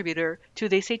large contributor to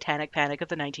the satanic panic of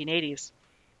the 1980s.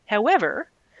 However,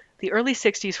 the early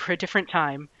 60s were a different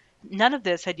time. None of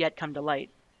this had yet come to light.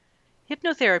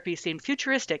 Hypnotherapy seemed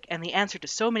futuristic and the answer to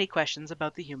so many questions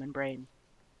about the human brain.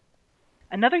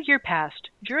 Another year passed,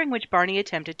 during which Barney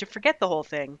attempted to forget the whole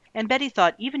thing, and Betty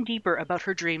thought even deeper about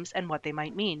her dreams and what they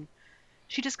might mean.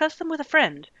 She discussed them with a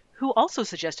friend, who also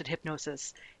suggested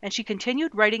hypnosis, and she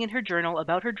continued writing in her journal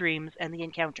about her dreams and the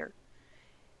encounter.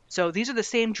 So these are the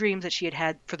same dreams that she had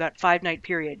had for that 5-night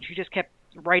period. She just kept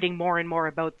writing more and more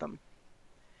about them.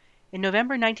 In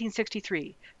November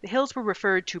 1963, the Hills were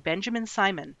referred to Benjamin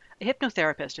Simon, a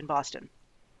hypnotherapist in Boston.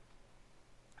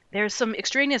 There's some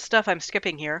extraneous stuff I'm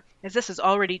skipping here, as this is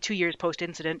already 2 years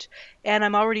post-incident, and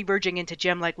I'm already verging into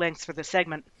gem-like lengths for this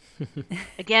segment.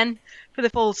 Again, for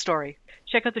the full story,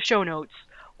 check out the show notes,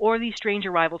 or the Strange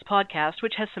Arrivals podcast,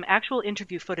 which has some actual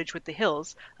interview footage with the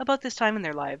Hills about this time in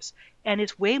their lives, and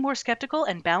is way more skeptical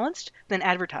and balanced than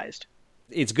advertised.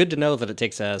 It's good to know that it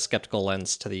takes a skeptical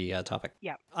lens to the topic.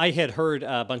 Yeah. I had heard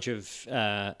a bunch of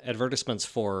advertisements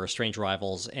for Strange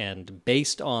Arrivals, and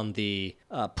based on the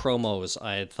promos,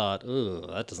 I had thought, ooh,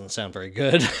 that doesn't sound very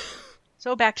good.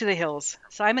 So back to the Hills.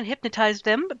 Simon hypnotized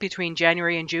them between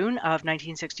January and June of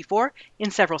 1964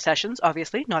 in several sessions,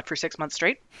 obviously, not for 6 months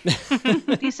straight.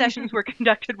 These sessions were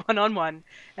conducted one-on-one,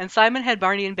 and Simon had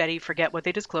Barney and Betty forget what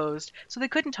they disclosed, so they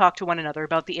couldn't talk to one another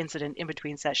about the incident in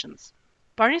between sessions.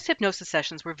 Barney's hypnosis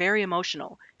sessions were very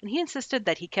emotional, and he insisted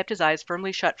that he kept his eyes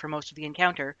firmly shut for most of the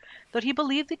encounter, though he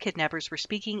believed the kidnappers were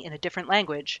speaking in a different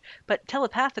language, but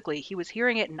telepathically he was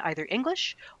hearing it in either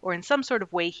English or in some sort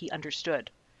of way he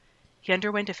understood. He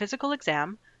underwent a physical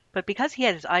exam, but because he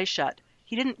had his eyes shut,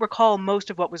 he didn't recall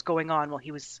most of what was going on while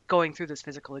he was going through this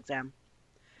physical exam.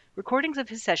 Recordings of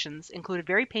his sessions included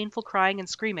very painful crying and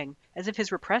screaming, as if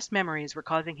his repressed memories were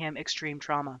causing him extreme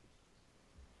trauma.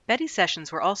 Betty's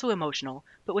sessions were also emotional,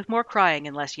 but with more crying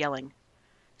and less yelling.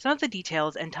 Some of the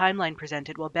details and timeline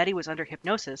presented while Betty was under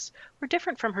hypnosis were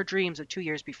different from her dreams of 2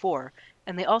 years before,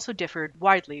 and they also differed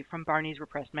widely from Barney's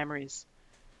repressed memories.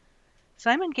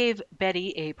 Simon gave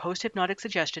Betty a post-hypnotic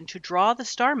suggestion to draw the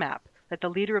star map that the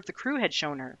leader of the crew had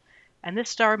shown her, and this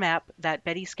star map that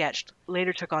Betty sketched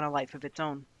later took on a life of its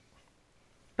own.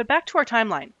 But back to our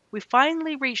timeline. We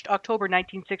finally reached October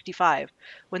 1965,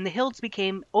 when the Hills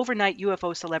became overnight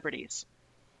UFO celebrities.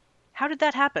 How did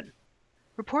that happen?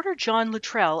 Reporter John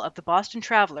Luttrell of the Boston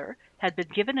Traveler had been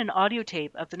given an audio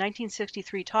tape of the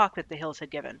 1963 talk that the Hills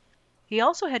had given. He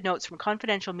also had notes from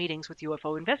confidential meetings with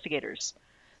UFO investigators.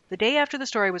 The day after the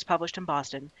story was published in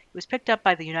Boston, it was picked up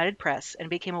by the United Press and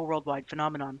became a worldwide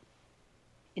phenomenon.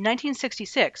 In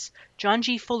 1966, John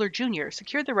G. Fuller Jr.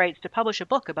 secured the rights to publish a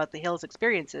book about the Hills'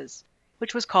 experiences,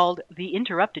 which was called The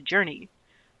Interrupted Journey.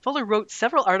 Fuller wrote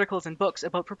several articles and books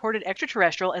about purported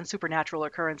extraterrestrial and supernatural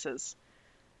occurrences.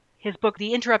 His book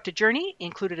The Interrupted Journey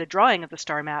included a drawing of the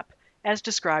star map, as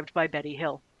described by Betty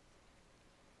Hill.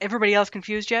 Everybody else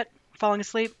confused yet? Falling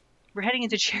asleep? We're heading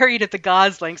into Chariot of the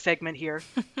Gods length segment here.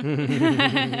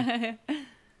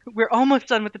 We're almost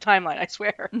done with the timeline, I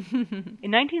swear. In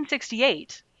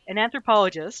 1968, an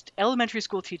anthropologist, elementary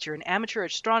school teacher, and amateur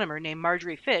astronomer named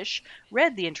Marjorie Fish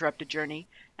read The Interrupted Journey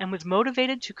and was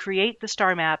motivated to create the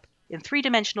star map in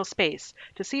three-dimensional space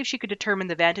to see if she could determine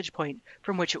the vantage point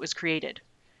from which it was created.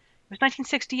 It was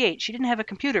 1968. She didn't have a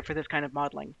computer for this kind of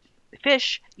modeling.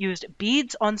 Fish used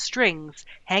beads on strings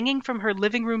hanging from her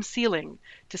living room ceiling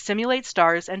to simulate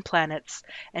stars and planets,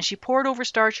 and she pored over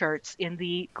star charts in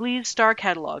the Gliese star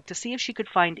catalog to see if she could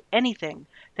find anything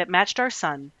that matched our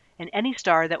sun and any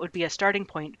star that would be a starting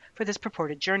point for this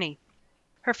purported journey.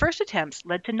 Her first attempts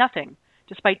led to nothing,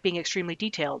 despite being extremely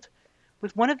detailed,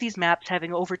 with one of these maps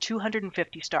having over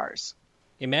 250 stars.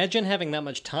 Imagine having that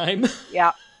much time.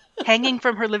 Yeah, hanging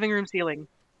from her living room ceiling.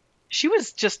 She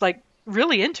was just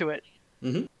really into it.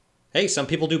 Mm-hmm. Hey, some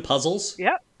people do puzzles.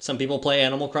 Yeah. Some people play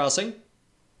Animal Crossing.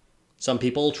 Some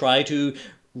people try to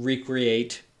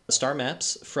recreate star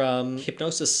maps from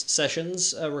hypnosis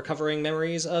sessions recovering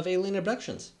memories of alien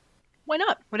abductions. Why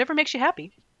not? Whatever makes you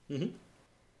happy. Mm-hmm.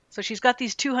 So she's got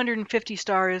these 250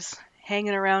 stars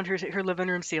hanging around her living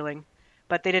room ceiling,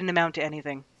 but they didn't amount to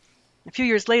anything. A few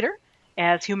years later,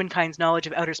 as humankind's knowledge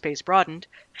of outer space broadened,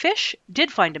 Fish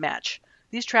did find a match.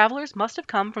 These travelers must have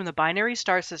come from the binary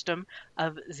star system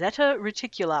of Zeta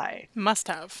Reticuli. Must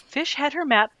have. Fish had her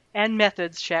map and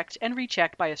methods checked and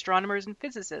rechecked by astronomers and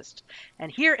physicists.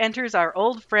 And here enters our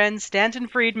old friend Stanton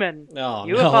Friedman,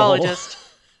 ufologist,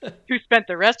 who spent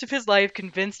the rest of his life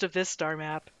convinced of this star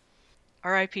map.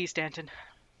 R.I.P. Stanton.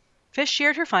 Fish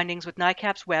shared her findings with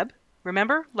NICAP's Webb.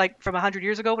 Remember, from 100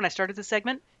 years ago when I started this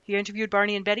segment, he interviewed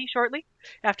Barney and Betty shortly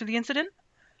after the incident?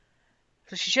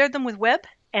 So she shared them with Webb,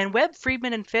 and Webb,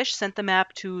 Friedman, and Fish sent the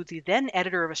map to the then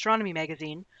editor of Astronomy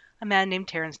magazine, a man named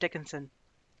Terence Dickinson.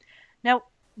 Now,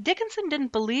 Dickinson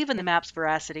didn't believe in the map's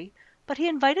veracity, but he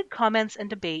invited comments and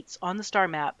debates on the star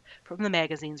map from the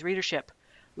magazine's readership.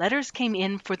 Letters came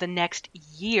in for the next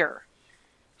year,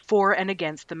 for and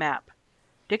against the map.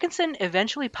 Dickinson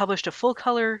eventually published a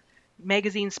full-color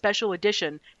magazine special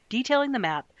edition detailing the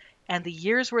map and the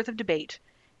year's worth of debate,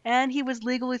 and he was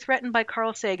legally threatened by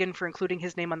Carl Sagan for including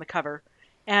his name on the cover,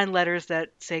 and letters that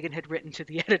Sagan had written to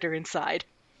the editor inside.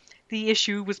 The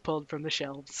issue was pulled from the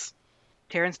shelves.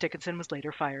 Terence Dickinson was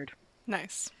later fired.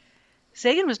 Nice.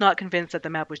 Sagan was not convinced that the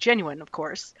map was genuine, of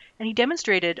course, and he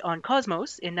demonstrated on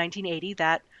Cosmos in 1980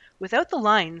 that, without the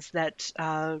lines that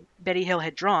Betty Hill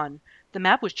had drawn, the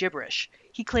map was gibberish.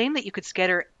 He claimed that you could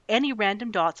scatter any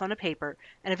random dots on a paper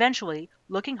and eventually,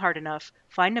 looking hard enough,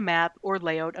 find a map or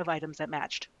layout of items that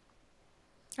matched.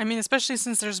 I mean, especially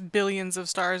since there's billions of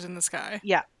stars in the sky.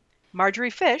 Yeah. Marjorie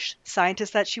Fish,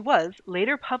 scientist that she was,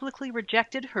 later publicly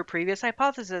rejected her previous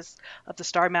hypothesis of the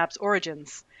star map's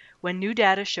origins, when new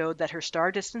data showed that her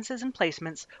star distances and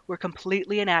placements were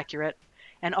completely inaccurate,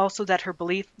 and also that her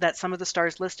belief that some of the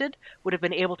stars listed would have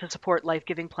been able to support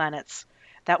life-giving planets.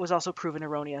 That was also proven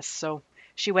erroneous. So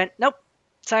she went, nope,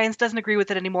 science doesn't agree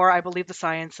with it anymore. I believe the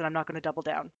science, and I'm not going to double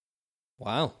down.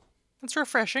 Wow. That's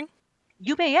refreshing.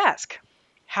 You may ask,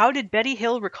 how did Betty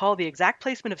Hill recall the exact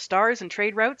placement of stars and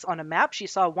trade routes on a map she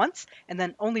saw once and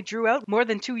then only drew out more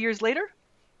than 2 years later?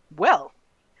 Well,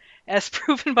 as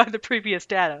proven by the previous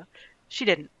data, she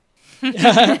didn't.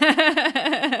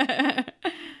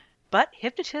 But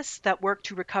hypnotists that work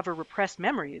to recover repressed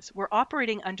memories were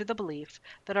operating under the belief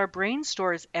that our brain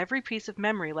stores every piece of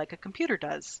memory like a computer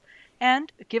does,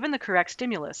 and, given the correct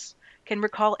stimulus, can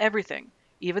recall everything,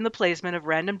 even the placement of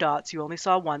random dots you only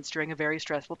saw once during a very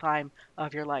stressful time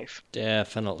of your life.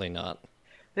 Definitely not.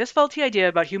 This faulty idea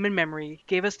about human memory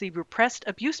gave us the repressed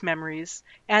abuse memories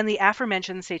and the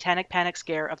aforementioned satanic panic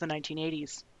scare of the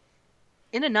 1980s.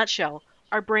 In a nutshell,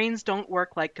 our brains don't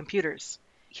work like computers.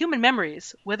 Human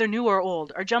memories, whether new or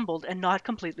old, are jumbled and not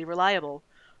completely reliable.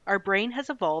 Our brain has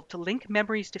evolved to link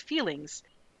memories to feelings,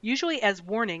 usually as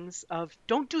warnings of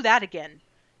 "don't do that again,"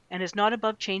 and is not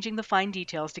above changing the fine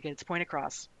details to get its point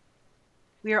across.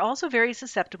 We are also very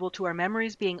susceptible to our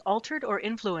memories being altered or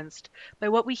influenced by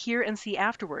what we hear and see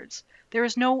afterwards. There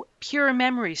is no pure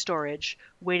memory storage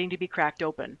waiting to be cracked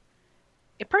open.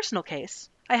 A personal case,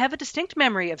 I have a distinct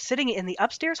memory of sitting in the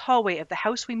upstairs hallway of the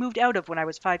house we moved out of when I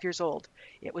was 5 years old.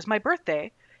 It was my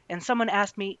birthday, and someone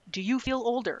asked me, "Do you feel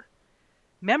older?"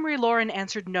 Memory Lauren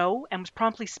answered no and was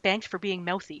promptly spanked for being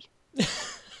mouthy.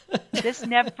 This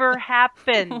never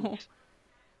happened.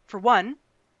 For one,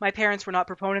 my parents were not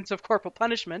proponents of corporal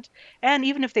punishment, and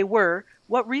even if they were,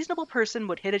 what reasonable person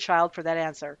would hit a child for that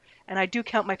answer? And I do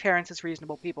count my parents as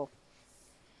reasonable people.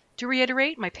 To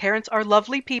reiterate, my parents are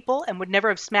lovely people and would never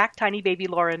have smacked tiny baby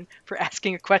Lauren for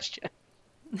asking a question.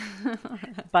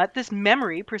 But this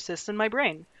memory persists in my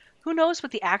brain. Who knows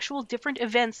what the actual different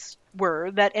events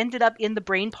were that ended up in the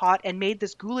brain pot and made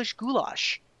this ghoulish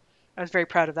goulash? I was very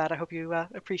proud of that. I hope you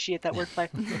appreciate that wordplay.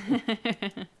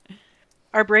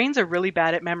 Our brains are really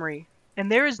bad at memory,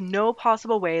 and there is no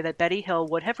possible way that Betty Hill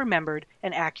would have remembered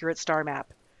an accurate star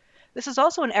map. This is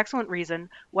also an excellent reason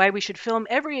why we should film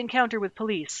every encounter with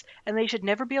police, and they should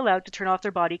never be allowed to turn off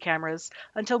their body cameras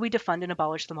until we defund and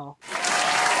abolish them all.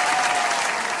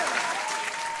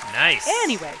 Nice.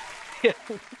 Anyway,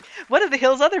 what are the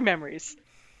Hill's other memories?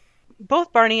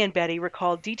 Both Barney and Betty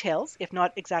recalled details, if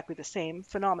not exactly the same,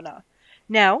 phenomena.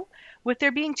 Now, with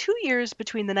there being 2 years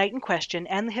between the night in question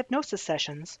and the hypnosis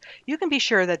sessions, you can be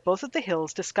sure that both of the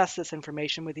Hills discussed this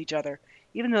information with each other,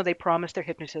 even though they promised their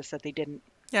hypnotist that they didn't.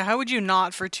 Yeah, how would you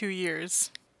not for 2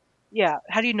 years? Yeah,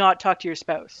 how do you not talk to your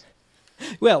spouse?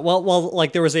 Well,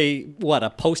 like there was a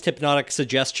post-hypnotic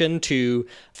suggestion to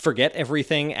forget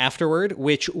everything afterward,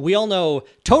 which we all know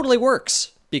totally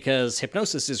works because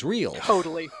hypnosis is real.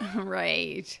 Totally.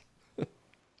 Right.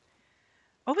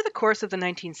 Over the course of the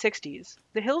 1960s,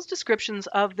 the Hills' descriptions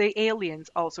of the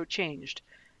aliens also changed.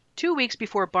 2 weeks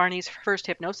before Barney's first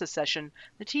hypnosis session,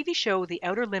 the TV show The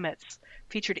Outer Limits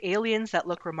featured aliens that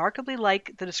looked remarkably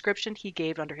like the description he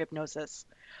gave under hypnosis.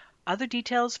 Other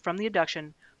details from the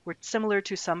abduction were similar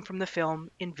to some from the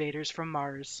film Invaders from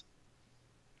Mars.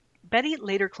 Betty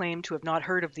later claimed to have not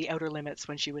heard of The Outer Limits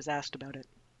when she was asked about it.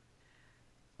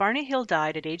 Barney Hill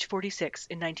died at age 46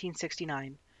 in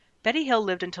 1969. Betty Hill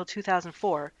lived until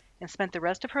 2004 and spent the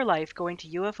rest of her life going to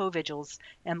UFO vigils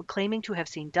and claiming to have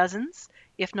seen dozens,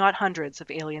 if not hundreds,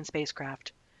 of alien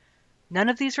spacecraft. None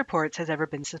of these reports has ever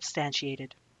been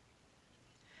substantiated.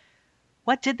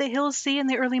 What did the Hills see in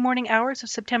the early morning hours of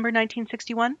September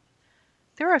 1961?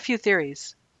 There are a few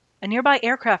theories. A nearby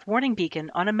aircraft warning beacon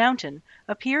on a mountain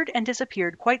appeared and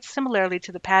disappeared quite similarly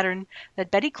to the pattern that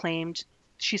Betty claimed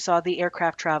she saw the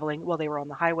aircraft traveling while they were on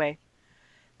the highway.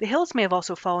 The Hills may have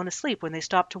also fallen asleep when they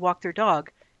stopped to walk their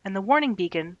dog, and the warning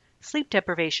beacon, sleep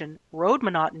deprivation, road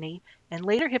monotony, and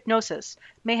later hypnosis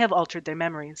may have altered their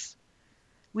memories.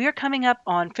 We are coming up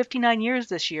on 59 years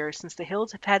this year since the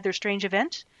Hills have had their strange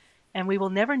event, and we will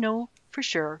never know for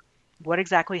sure what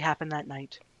exactly happened that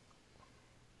night.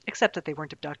 Except that they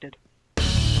weren't abducted.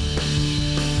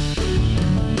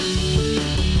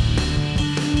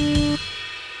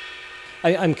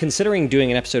 I'm considering doing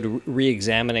an episode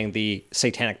re-examining the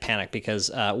Satanic Panic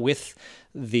because with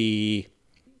the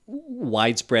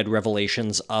widespread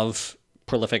revelations of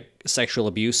prolific sexual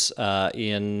abuse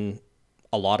in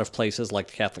a lot of places like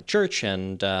the Catholic Church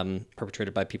and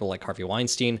perpetrated by people like Harvey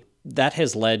Weinstein, that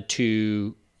has led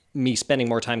to me spending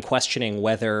more time questioning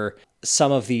whether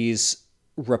some of these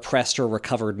repressed or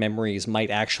recovered memories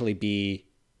might actually be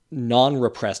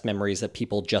non-repressed memories that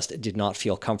people just did not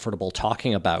feel comfortable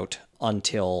talking about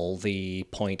until the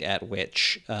point at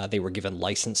which they were given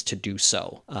license to do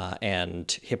so. And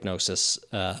hypnosis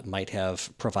might have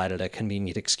provided a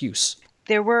convenient excuse.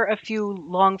 There were a few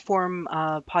long-form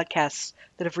podcasts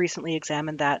that have recently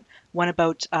examined that. One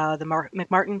about the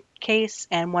McMartin case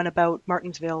and one about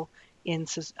Martinsville in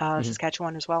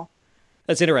Saskatchewan as well.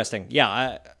 That's interesting.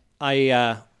 Yeah,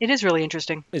 it is really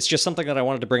interesting. It's just something that I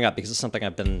wanted to bring up because it's something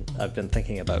I've been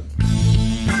thinking about.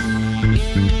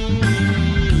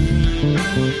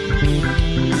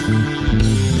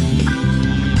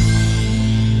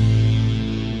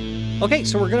 Okay,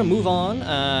 so we're going to move on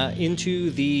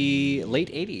into the late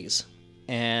 80s,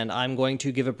 and I'm going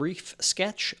to give a brief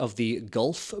sketch of the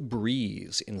Gulf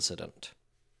Breeze incident.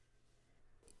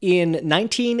 In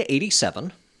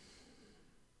 1987,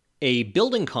 a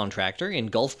building contractor in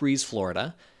Gulf Breeze,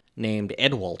 Florida, named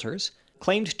Ed Walters,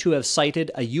 claimed to have sighted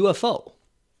a UFO,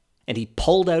 and he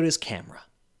pulled out his camera.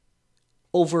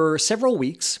 Over several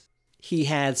weeks, he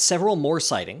had several more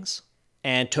sightings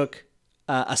and took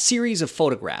a series of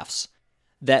photographs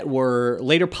that were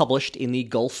later published in the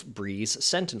Gulf Breeze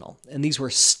Sentinel. And these were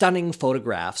stunning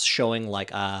photographs showing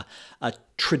like a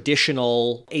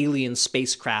traditional alien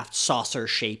spacecraft saucer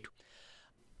shape.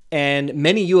 And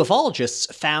many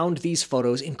ufologists found these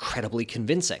photos incredibly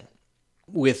convincing,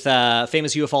 with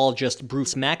famous ufologist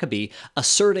Bruce Maccabee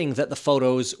asserting that the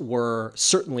photos were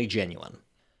certainly genuine.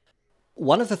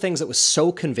 One of the things that was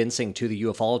so convincing to the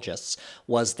ufologists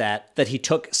was that he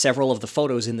took several of the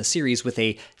photos in the series with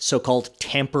a so-called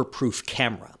tamper-proof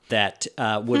camera that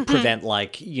would prevent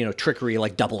trickery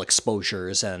like double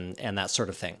exposures and that sort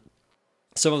of thing.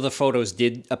 Some of the photos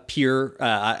did appear,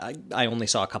 I only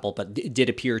saw a couple, but did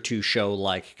appear to show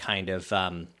like kind of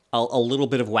a little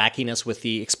bit of wackiness with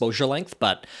the exposure length,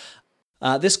 but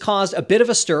this caused a bit of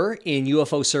a stir in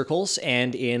UFO circles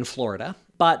and in Florida.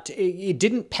 But it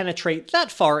didn't penetrate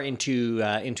that far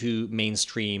into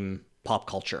mainstream pop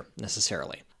culture,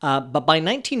 necessarily. But by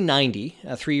 1990,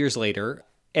 3 years later,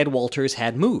 Ed Walters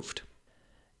had moved.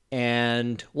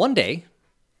 And one day,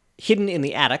 hidden in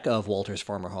the attic of Walters'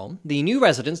 former home, the new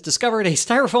residents discovered a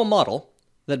styrofoam model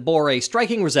that bore a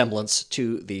striking resemblance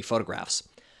to the photographs.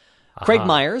 Craig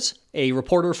Myers, a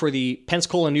reporter for the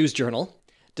Pensacola News-Journal,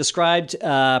 described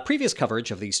previous coverage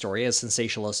of the story as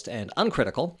sensationalist and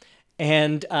uncritical,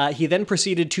 and he then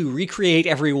proceeded to recreate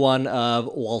every one of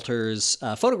Walters'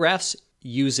 photographs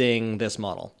using this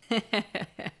model.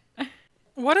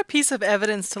 What a piece of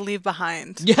evidence to leave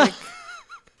behind. Yeah.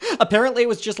 Apparently it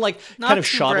was just like kind of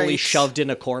shoddily bright. shoved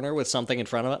in a corner with something in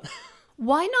front of it.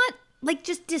 Why not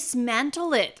just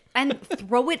dismantle it and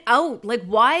throw it out? Like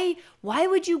why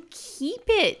would you keep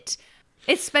it?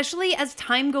 Especially as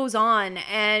time goes on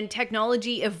and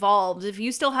technology evolves, if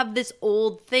you still have this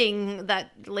old thing that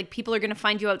like people are going to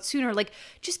find you out sooner, like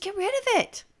just get rid of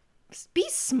it. Be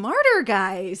smarter,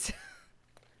 guys.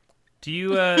 Do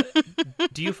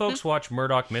you folks watch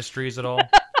Murdoch Mysteries at all?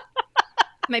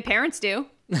 My parents do.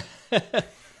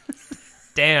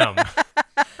 Damn.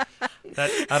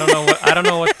 I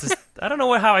don't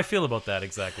know how I feel about that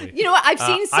exactly. You know what? I've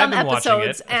seen some I've been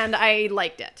episodes and I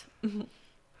liked it.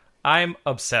 I'm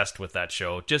obsessed with that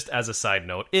show. Just as a side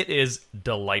note, it is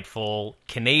delightful,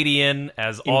 Canadian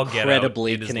as all get out.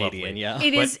 Incredibly It is Canadian, lovely. yeah.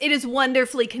 It is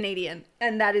wonderfully Canadian,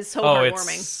 and that is so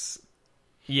heartwarming.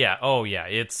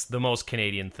 It's the most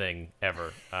Canadian thing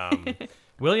ever.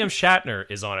 William Shatner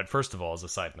is on it, first of all, as a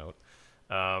side note.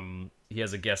 He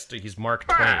has a guest, he's Mark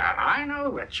Twain. Well, I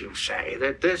know what you say,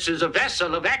 that this is a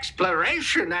vessel of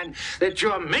exploration and that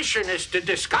your mission is to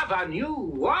discover new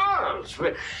worlds.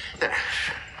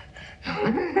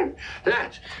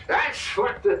 That's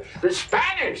what the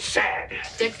Spanish said.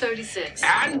 Deck 36.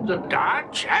 And the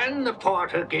Dutch and the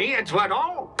Portuguese. It's what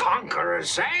all conquerors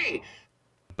say.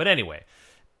 But anyway,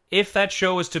 if that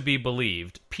show is to be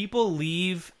believed, people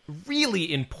leave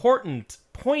really important,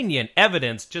 poignant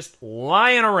evidence just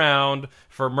lying around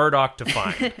for Murdoch to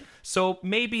find. So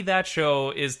maybe that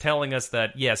show is telling us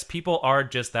that, yes, people are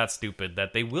just that stupid,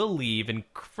 that they will leave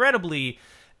incredibly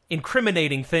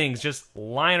incriminating things just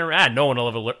lying around. No one will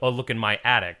ever look in my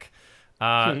attic.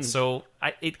 So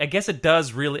I guess it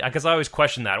does really, because I always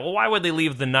question that. Well, why would they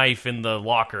leave the knife in the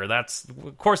locker?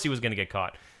 Of course he was going to get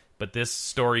caught. But this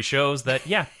story shows that,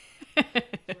 yeah.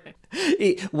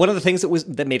 One of the things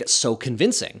that made it so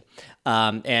convincing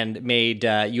and made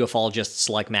ufologists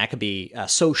like Maccabee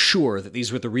so sure that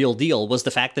these were the real deal was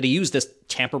the fact that he used this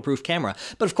tamper-proof camera.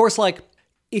 But of course, like,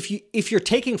 if you're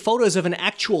taking photos of an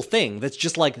actual thing that's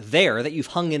just like there that you've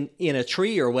hung in a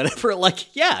tree or whatever,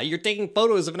 like, yeah, you're taking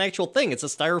photos of an actual thing. It's a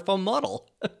styrofoam model.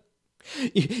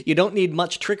 You don't need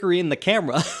much trickery in the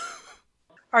camera.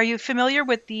 Are you familiar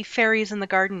with the fairies in the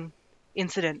garden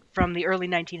incident from the early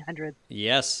 1900s?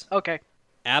 Yes. Okay.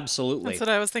 Absolutely. That's what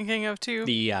I was thinking of too.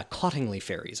 The Cottingley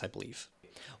fairies, I believe.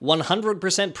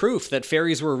 100% proof that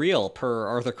fairies were real, per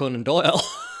Arthur Conan Doyle.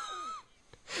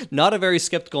 Not a very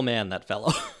skeptical man, that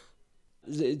fellow.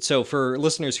 So, for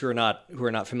listeners who are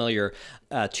not familiar,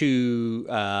 two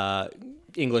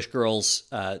English girls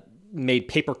made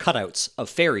paper cutouts of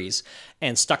fairies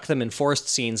and stuck them in forest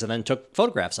scenes and then took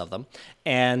photographs of them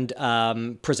and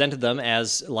presented them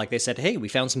as, like, they said, hey, we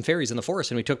found some fairies in the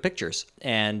forest and we took pictures.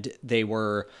 And they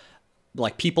were,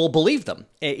 like, people believed them.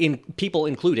 People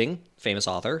including famous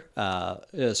author,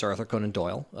 Sir Arthur Conan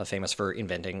Doyle, famous for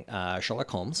inventing Sherlock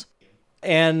Holmes.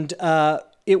 And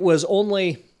it was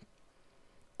only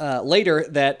later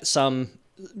that some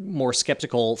more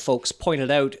skeptical folks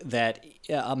pointed out that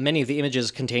many of the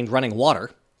images contained running water,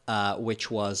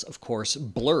 which was, of course,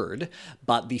 blurred.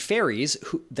 But the fairies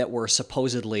that were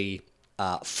supposedly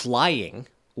flying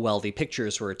while the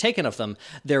pictures were taken of them,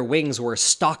 their wings were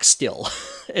stock still,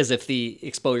 as if the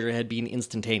exposure had been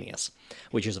instantaneous,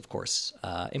 which is, of course,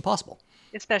 impossible.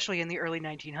 Especially in the early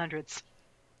 1900s.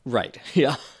 Right,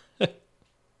 yeah.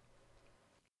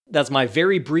 That's my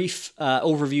very brief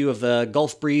overview of the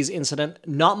Gulf Breeze incident.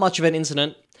 Not much of an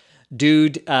incident.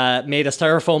 Dude made a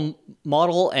styrofoam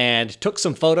model and took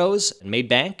some photos and made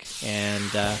bank, and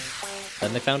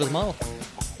then they found his model.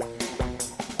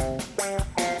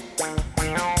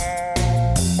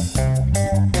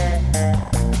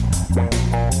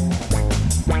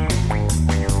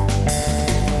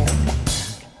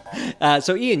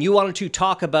 So, Ian, you wanted to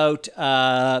talk about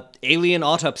alien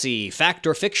autopsy, fact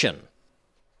or fiction?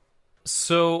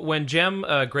 So when Jem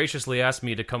graciously asked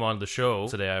me to come on the show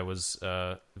today, I was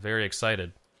very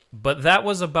excited. But that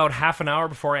was about half an hour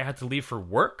before I had to leave for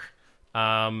work. So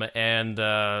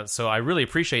I really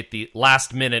appreciate the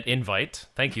last-minute invite.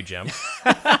 Thank you, Jem.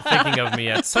 Thinking of me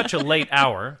at such a late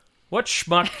hour. What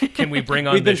schmuck can we bring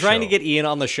on this show? We've been trying to get Ian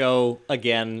on the show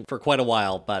again for quite a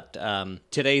while, but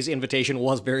today's invitation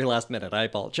was very last minute. I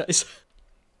apologize.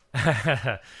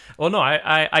 Well, no,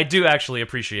 I do actually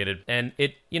appreciate it. And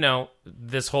it,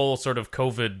 this whole sort of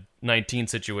COVID-19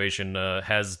 situation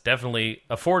has definitely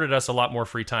afforded us a lot more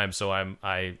free time. So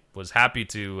I was happy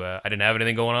to, I didn't have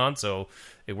anything going on, so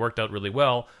it worked out really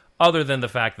well. Other than the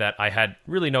fact that I had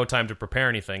really no time to prepare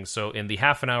anything. So in the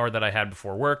half an hour that I had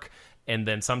before work, and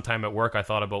then sometime at work, I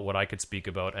thought about what I could speak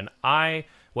about. And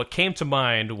what came to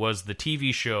mind was the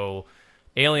TV show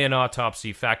Alien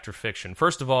Autopsy, Fact or Fiction.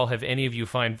 First of all, have any of you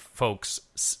fine folks,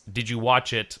 did you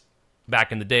watch it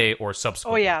back in the day or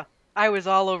subsequently? Oh, yeah. I was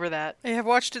all over that. I have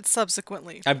watched it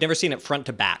subsequently. I've never seen it front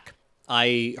to back.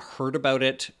 I heard about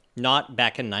it, not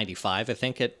back in 95, I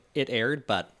think it aired,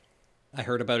 but I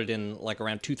heard about it in like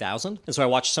around 2000. And so I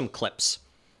watched some clips,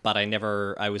 but I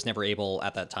was never able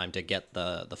at that time to get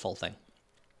the full thing.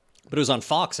 But it was on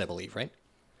Fox, I believe, right?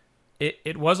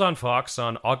 It was on Fox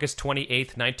on August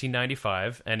 28th,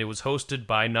 1995, and it was hosted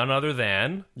by none other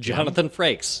than... Jonathan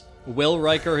Frakes, Will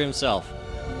Riker himself.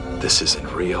 This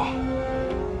isn't real.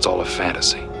 It's all a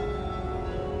fantasy.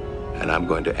 And I'm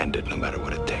going to end it no matter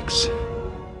what it takes.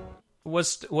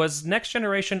 Was Next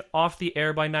Generation off the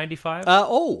air by 95?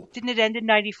 Didn't it end in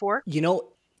 94?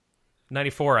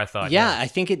 94, I thought. Yeah, I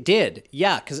think it did.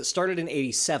 Yeah, because it started in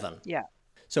 87. Yeah.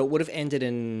 So it would have ended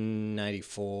in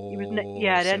 94.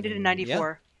 It ended in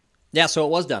 94. Yeah, so it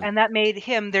was done. And that made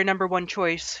him their number one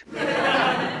choice.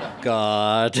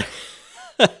 God.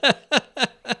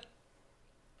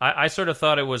 I sort of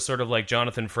thought it was sort of like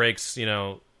Jonathan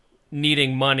Frakes,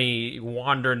 needing money,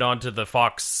 wandered onto the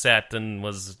Fox set and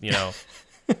was,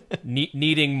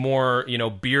 needing more,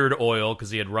 beard oil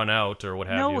because he had run out or what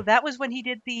have you. No, that was when he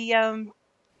did the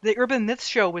Urban Myths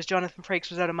show. Was Jonathan Frakes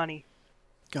was out of money.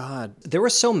 God, there were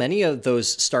so many of those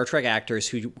Star Trek actors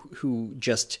who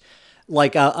just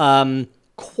like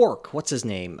Quark. What's his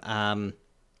name?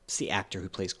 It's the actor who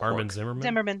plays Quark. Armin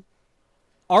Zimmerman.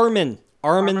 Armin.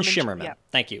 Armin Shimmerman. Yeah.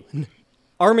 Thank you.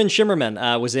 Armin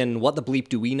Shimmerman was in What the Bleep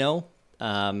Do We Know?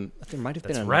 There might have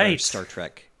been another Star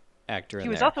Trek actor in there.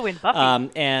 He was also in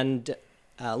Buffy. And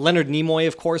Leonard Nimoy,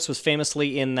 of course, was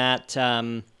famously in that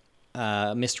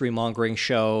mystery-mongering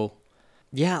show.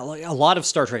 Yeah, a lot of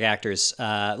Star Trek actors.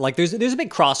 There's a big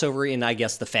crossover in, I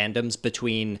guess, the fandoms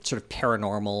between sort of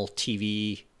paranormal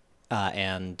TV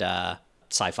and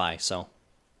sci-fi, so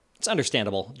it's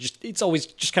understandable. It's always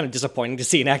just kind of disappointing to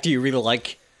see an actor you really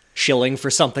like shilling for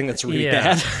something that's really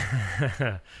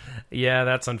bad. Yeah,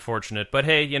 that's unfortunate. But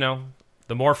hey,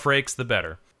 the more frakes, the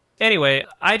better. Anyway,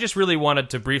 I just really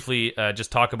wanted to briefly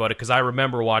just talk about it because I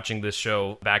remember watching this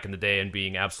show back in the day and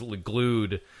being absolutely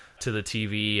glued to the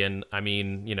TV. And I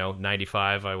mean,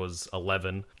 95, I was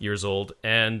 11 years old.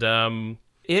 And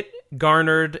it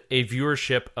garnered a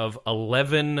viewership of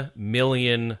 11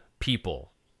 million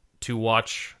people to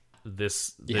watch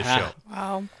this show.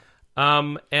 Wow.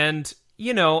 And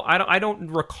I don't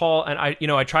recall, and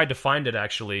I tried to find it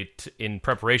actually in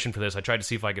preparation for this. I tried to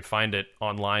see if I could find it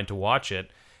online to watch it,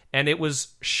 and it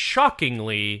was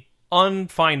shockingly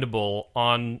unfindable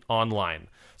online.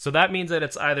 So that means that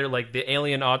it's either like the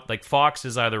Alien, like Fox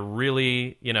is either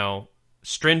really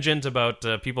stringent about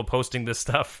people posting this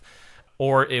stuff,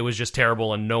 or it was just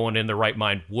terrible and no one in their right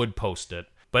mind would post it.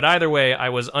 But either way, I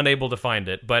was unable to find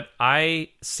it. But I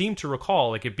seem to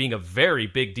recall it being a very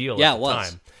big deal at the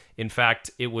time. In fact,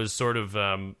 it was sort of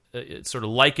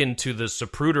likened to the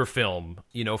Zapruder film,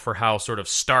 for how sort of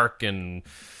stark and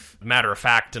matter of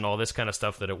fact and all this kind of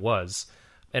stuff that it was.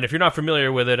 And if you're not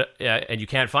familiar with it, and you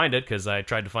can't find it, because I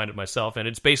tried to find it myself, and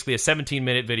it's basically a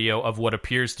 17-minute video of what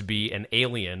appears to be an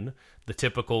alien, the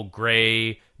typical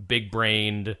gray,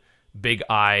 big-brained,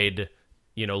 big-eyed,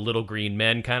 little green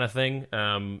men kind of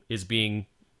thing, is being...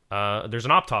 there's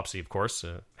an autopsy, of course,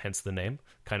 hence the name.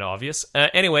 Kind of obvious.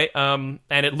 Anyway, and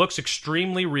it looks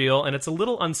extremely real, and it's a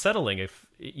little unsettling. If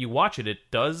you watch it, it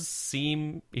does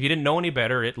seem... If you didn't know any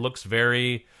better, it looks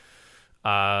very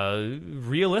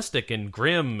realistic and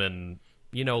grim and,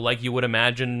 like you would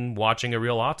imagine watching a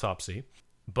real autopsy.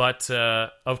 But,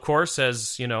 of course,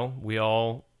 as,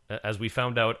 as we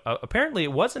found out, apparently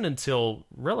it wasn't until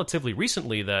relatively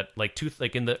recently that,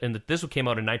 this came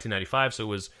out in 1995, so it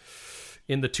was...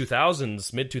 in the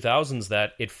 2000s, mid-2000s,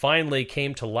 that it finally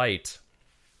came to light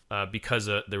because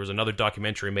there was another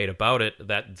documentary made about it,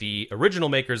 that the original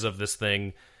makers of this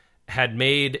thing had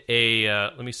made a...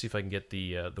 let me see if I can get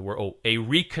the word... Oh, a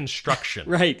reconstruction.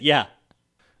 Right, yeah.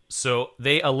 So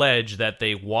they allege that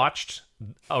they watched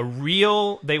a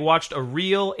real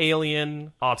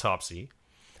alien autopsy,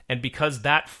 and because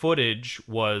that footage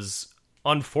was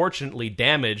unfortunately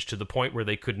damaged to the point where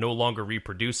they could no longer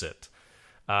reproduce it,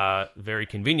 very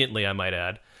conveniently, I might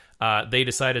add, they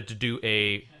decided to do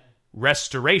a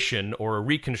restoration or a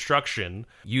reconstruction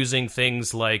using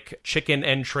things like chicken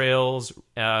entrails,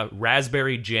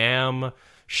 raspberry jam,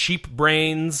 sheep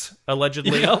brains,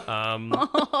 allegedly.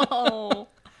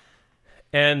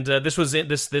 And this was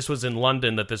in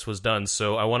London that this was done.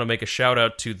 So I want to make a shout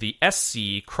out to the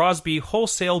SC Crosby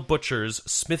Wholesale Butchers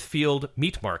Smithfield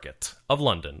Meat Market of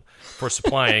London for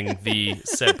supplying the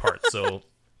said part. So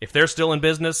if they're still in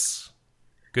business,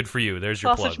 good for you. There's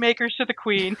your Sausage plug. makers to the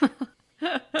queen.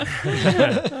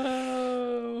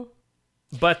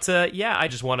 But I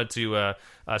just wanted to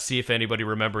see if anybody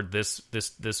remembered this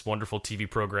wonderful TV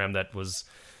program that was,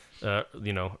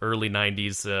 early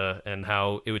 '90s, and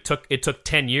how it took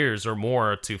 10 years or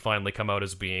more to finally come out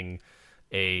as being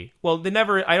a... Well, they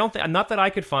never... not that I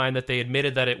could find that they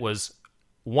admitted that it was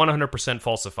 100%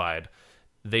 falsified.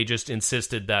 They just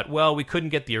insisted that, well, we couldn't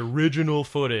get the original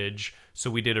footage,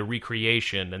 so we did a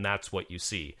recreation, and that's what you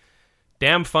see.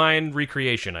 Damn fine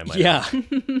recreation, I might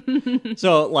add.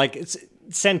 So,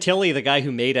 Santilli, the guy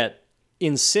who made it,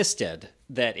 insisted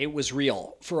that it was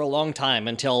real for a long time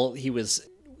until he was...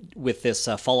 with this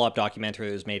follow-up documentary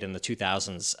that was made in the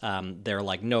 2000s, they're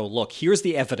like, no, look, here's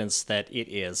the evidence that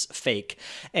it is fake.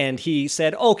 And he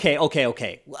said, okay.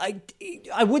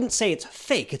 I wouldn't say it's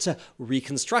fake. It's a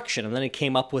reconstruction. And then he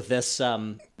came up with this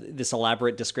this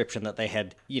elaborate description that they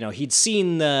had, he'd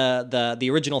seen the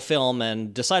original film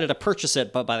and decided to purchase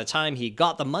it, but by the time he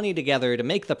got the money together to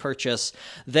make the purchase,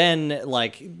 then,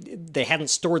 they hadn't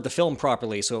stored the film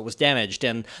properly, so it was damaged.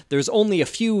 And there's only a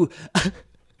few...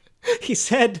 He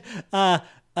said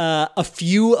a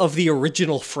few of the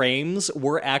original frames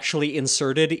were actually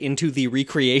inserted into the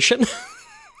recreation.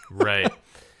 Right.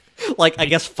 I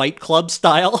guess Fight Club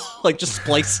style. Just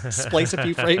splice a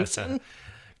few frames in.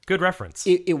 Good reference.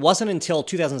 It wasn't until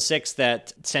 2006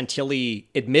 that Santilli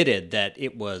admitted that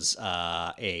it was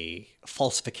a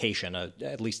falsification,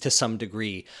 at least to some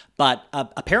degree. But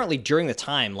apparently during the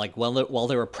time, like while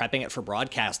they were prepping it for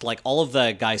broadcast, like all of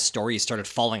the guys' stories started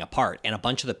falling apart. And a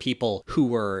bunch of the people who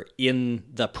were in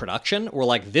the production were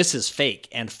like, this is fake.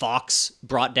 And Fox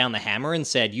brought down the hammer and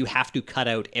said, you have to cut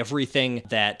out everything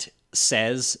that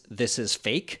says this is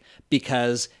fake,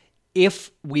 because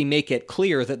if we make it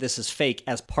clear that this is fake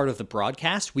as part of the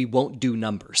broadcast, we won't do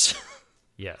numbers.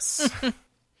 Yes.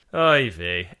 Oy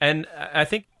vey. And I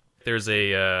think there's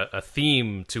a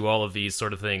theme to all of these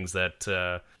sort of things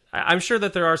that I'm sure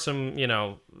that there are some,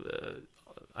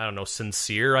 I don't know,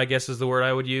 sincere, I guess is the word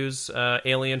I would use,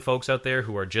 alien folks out there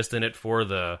who are just in it for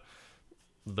the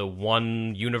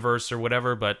one universe or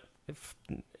whatever. But if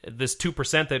this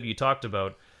 2% that you talked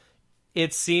about,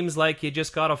 it seems like you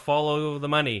just gotta follow the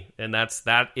money, and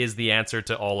that is the answer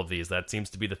to all of these. That seems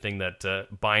to be the thing that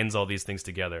binds all these things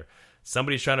together.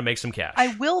 Somebody's trying to make some cash.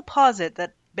 I will posit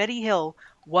that Betty Hill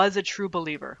was a true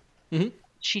believer. Mm-hmm.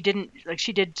 She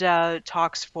did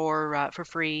talks for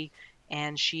free,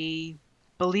 and she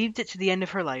believed it to the end of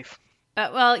her life.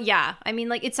 Well, yeah. I mean,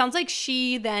 like, it sounds like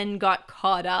she then got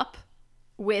caught up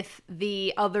with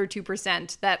the other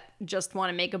 2% that just want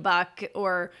to make a buck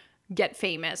or get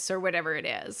famous or whatever it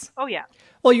is. Oh, yeah.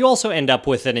 Well, you also end up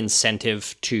with an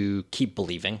incentive to keep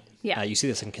believing. Yeah. You see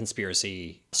this in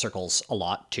conspiracy circles a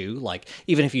lot, too. Like,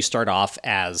 even if you start off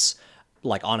as,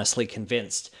 like, honestly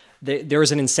convinced, there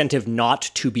is an incentive not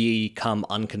to become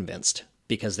unconvinced,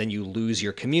 because then you lose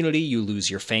your community, you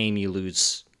lose your fame, you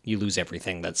lose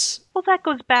everything that's... Well, that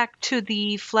goes back to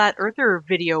the Flat Earther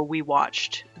video we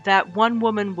watched. That one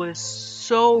woman was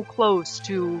so close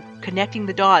to connecting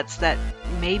the dots that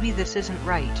maybe this isn't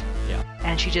right. Yeah.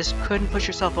 And she just couldn't push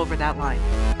herself over that line.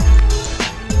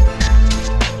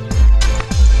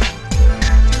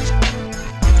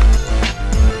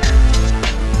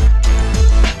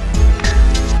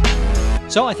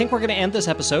 So I think we're going to end this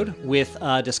episode with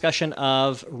a discussion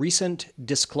of recent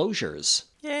disclosures.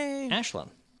 Yay. Ashlyn,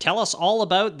 tell us all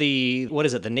about the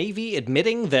Navy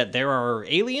admitting that there are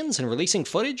aliens and releasing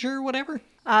footage or whatever?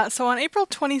 So on April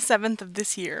 27th of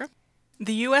this year,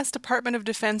 the U.S. Department of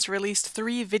Defense released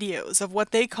 3 videos of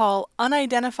what they call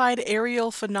unidentified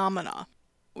aerial phenomena,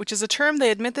 which is a term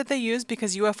they admit that they use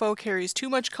because UFO carries too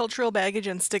much cultural baggage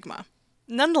and stigma.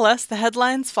 Nonetheless, the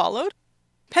headlines followed.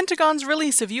 Pentagon's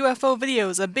release of UFO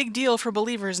videos, a big deal for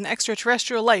believers in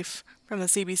extraterrestrial life, from the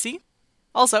CBC.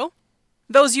 Also,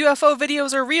 those UFO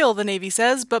videos are real, the Navy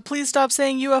says, but please stop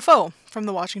saying UFO, from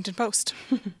the Washington Post.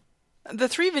 The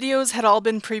 3 videos had all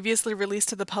been previously released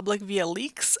to the public via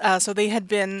leaks, so they had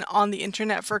been on the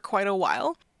internet for quite a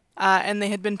while, and they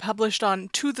had been published on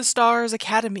To the Stars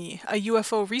Academy, a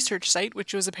UFO research site,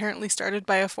 which was apparently started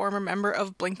by a former member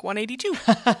of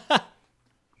Blink-182.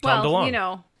 Tom DeLonge. You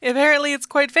know. Apparently it's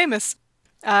quite famous.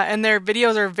 And their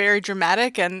videos are very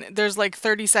dramatic, and there's like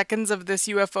 30 seconds of this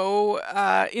UFO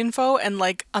info and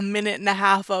like a minute and a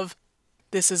half of,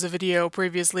 this is a video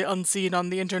previously unseen on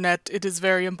the internet, it is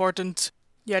very important,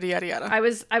 yada yada yada. I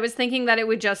was thinking that it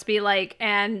would just be like,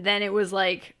 and then it was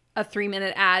like a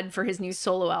 3-minute ad for his new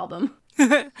solo album.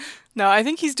 No, I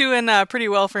think he's doing pretty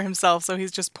well for himself, so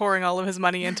he's just pouring all of his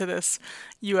money into this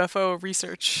UFO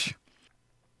research.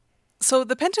 So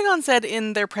the Pentagon said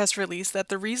in their press release that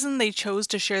the reason they chose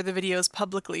to share the videos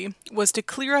publicly was to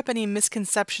clear up any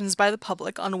misconceptions by the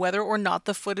public on whether or not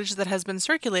the footage that has been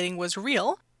circulating was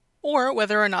real, or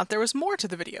whether or not there was more to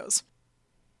the videos.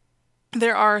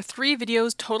 There are 3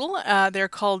 videos total. They're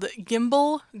called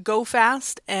Gimbal, Go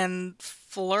Fast, and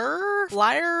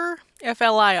Flyer,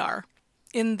 F-L-I-R.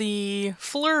 In the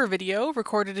Fleur video,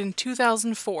 recorded in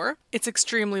 2004, it's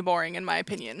extremely boring in my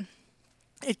opinion.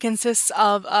 It consists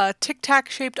of a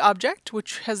tic-tac-shaped object,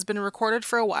 which has been recorded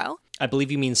for a while. I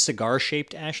believe you mean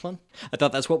cigar-shaped, Ashlyn? I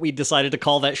thought that's what we decided to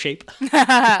call that shape.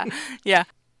 Yeah,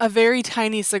 a very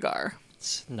tiny cigar.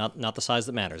 It's not the size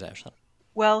that matters, Ashlyn.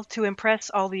 Well, to impress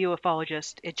all the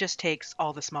ufologists, it just takes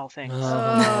all the small things.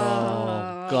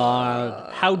 Oh,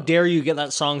 God. How dare you get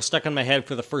that song stuck in my head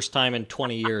for the first time in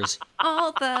 20 years.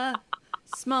 All the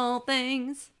small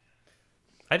things.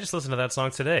 I just listened to that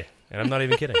song today, and I'm not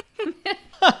even kidding.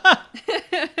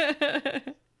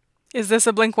 Is this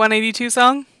a Blink-182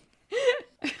 song?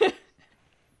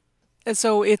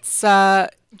 So it's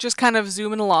just kind of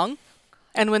zooming along,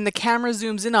 and when the camera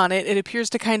zooms in on it, it appears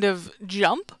to kind of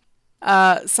jump,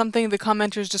 something the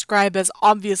commenters describe as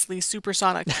obviously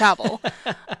supersonic travel,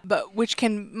 but which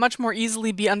can much more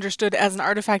easily be understood as an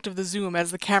artifact of the zoom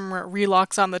as the camera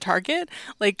relocks on the target.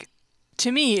 Like,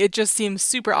 to me, it just seems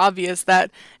super obvious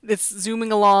that it's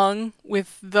zooming along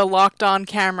with the locked-on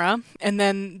camera, and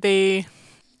then they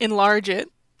enlarge it,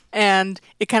 and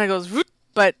it kind of goes, whoop,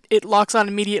 but it locks on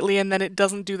immediately, and then it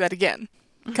doesn't do that again.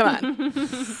 Come on.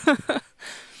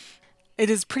 It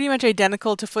is pretty much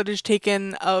identical to footage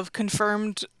taken of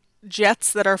confirmed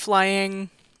jets that are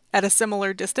flying at a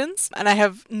similar distance, and I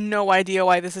have no idea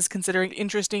why this is considered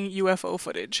interesting UFO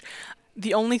footage.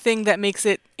 The only thing that makes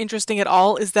it interesting at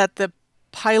all is that the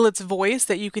pilot's voice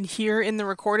that you can hear in the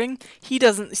recording, he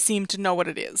doesn't seem to know what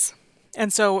it is.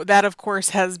 And so that, of course,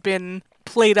 has been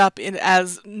played up in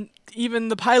as even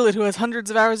the pilot, who has hundreds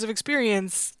of hours of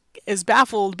experience, is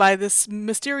baffled by this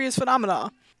mysterious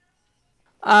phenomena.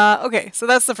 Okay, so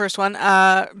that's the first one.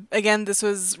 Again, this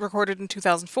was recorded in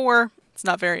 2004. It's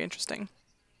not very interesting.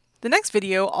 The next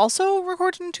video, also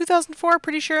recorded in 2004,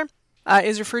 pretty sure,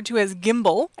 is referred to as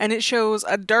Gimbal, and it shows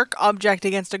a dark object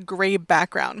against a gray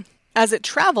background. As it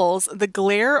travels, the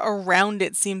glare around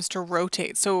it seems to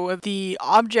rotate. So the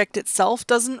object itself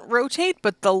doesn't rotate,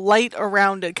 but the light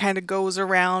around it kind of goes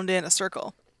around in a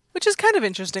circle, which is kind of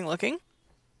interesting looking.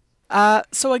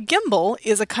 So a gimbal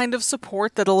is a kind of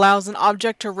support that allows an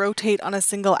object to rotate on a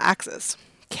single axis.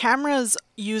 Cameras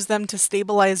use them to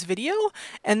stabilize video,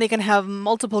 and they can have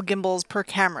multiple gimbals per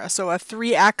camera. So a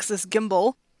 3-axis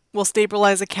gimbal will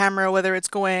stabilize a camera whether it's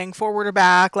going forward or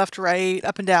back, left or right,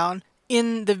 up and down.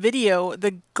 In the video,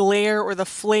 the glare or the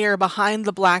flare behind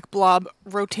the black blob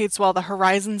rotates while the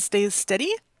horizon stays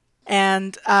steady.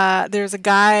 And there's a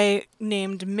guy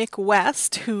named Mick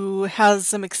West who has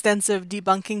some extensive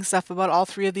debunking stuff about all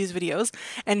 3 of these videos,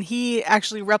 and he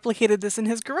actually replicated this in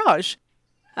his garage.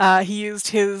 He used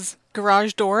his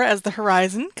garage door as the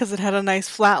horizon because it had a nice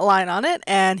flat line on it,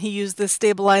 and he used this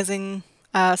stabilizing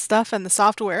stuff and the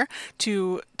software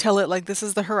to tell it, like, this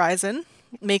is the horizon,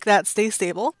 make that stay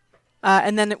stable.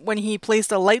 And then when he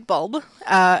placed a light bulb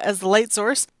as the light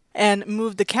source and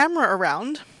moved the camera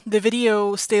around, the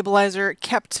video stabilizer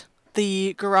kept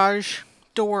the garage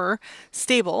door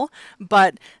stable,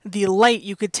 but the light,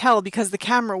 you could tell because the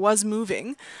camera was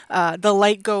moving, the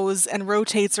light goes and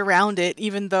rotates around it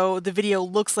even though the video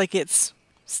looks like it's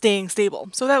staying stable.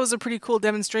 So that was a pretty cool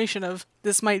demonstration of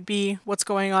this might be what's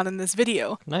going on in this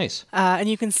video. Nice. And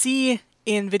you can see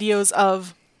in videos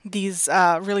of these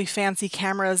really fancy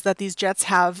cameras that these jets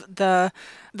have, the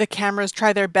cameras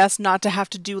try their best not to have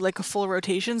to do like a full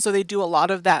rotation, so they do a lot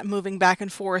of that moving back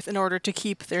and forth in order to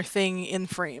keep their thing in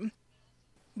frame.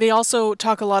 They also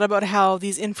talk a lot about how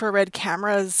these infrared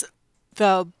cameras,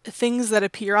 the things that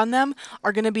appear on them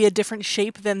are going to be a different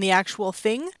shape than the actual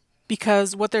thing,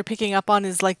 because what they're picking up on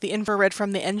is like the infrared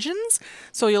from the engines,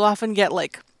 so you'll often get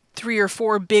like 3 or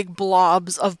 4 big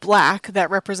blobs of black that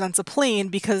represents a plane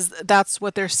because that's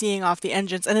what they're seeing off the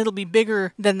engines, and it'll be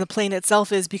bigger than the plane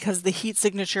itself is because the heat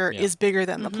signature is bigger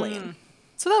than the plane.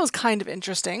 So that was kind of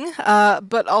interesting,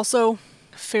 but also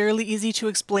fairly easy to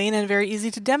explain and very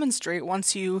easy to demonstrate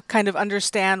once you kind of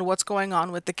understand what's going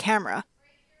on with the camera.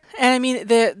 And I mean,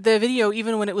 the video,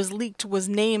 even when it was leaked, was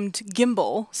named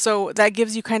Gimbal, so that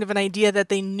gives you kind of an idea that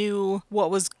they knew what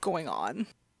was going on.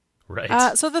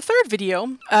 Right. So the third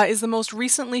video is the most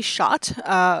recently shot,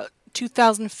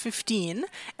 2015,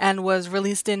 and was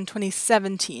released in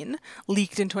 2017,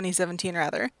 leaked in 2017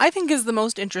 rather. I think is the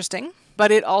most interesting,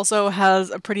 but it also has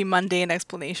a pretty mundane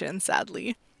explanation,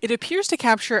 sadly. It appears to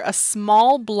capture a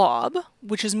small blob,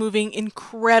 which is moving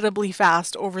incredibly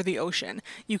fast over the ocean.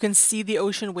 You can see the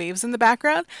ocean waves in the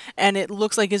background, and it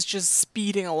looks like it's just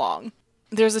speeding along.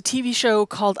 There's a TV show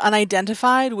called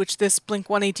Unidentified, which this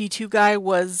Blink-182 guy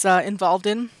was involved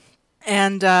in.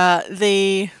 And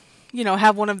they,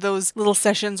 have one of those little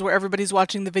sessions where everybody's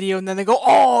watching the video and then they go,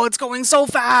 oh, it's going so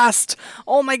fast!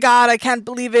 Oh my god, I can't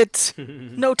believe it!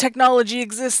 No technology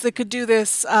exists that could do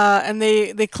this. And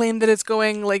they claim that it's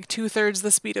going like 2/3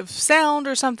 the speed of sound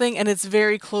or something, and it's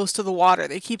very close to the water.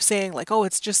 They keep saying like, oh,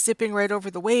 it's just zipping right over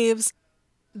the waves.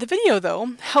 The video,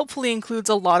 though, helpfully includes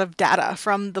a lot of data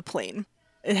from the plane.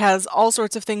 It has all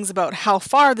sorts of things about how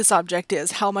far this object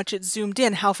is, how much it's zoomed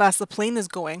in, how fast the plane is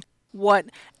going, what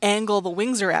angle the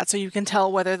wings are at, so you can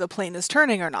tell whether the plane is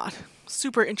turning or not.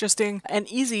 Super interesting and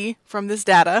easy from this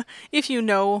data, if you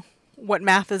know what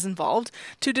math is involved,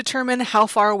 to determine how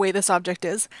far away this object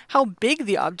is, how big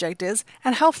the object is,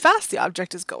 and how fast the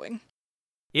object is going.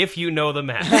 If you know the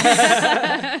math.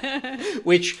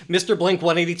 Which Mr.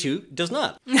 Blink-182 does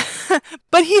not.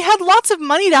 But he had lots of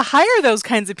money to hire those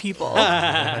kinds of people.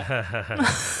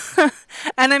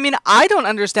 And I mean, I don't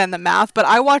understand the math, but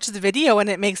I watched the video and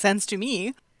it makes sense to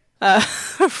me.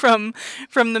 From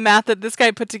the math that this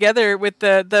guy put together with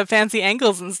the fancy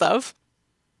angles and stuff.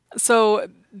 So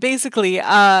basically,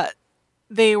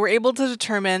 they were able to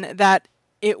determine that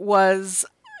it was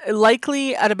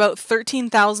likely at about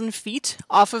 13,000 feet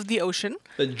off of the ocean.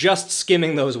 But just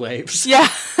skimming those waves. Yeah.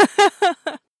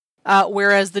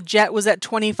 Whereas the jet was at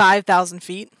 25,000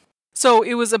 feet. So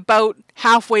it was about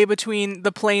halfway between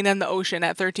the plane and the ocean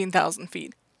at 13,000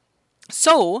 feet.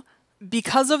 So,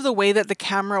 because of the way that the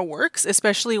camera works,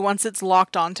 especially once it's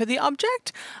locked onto the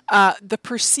object, the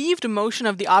perceived motion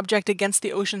of the object against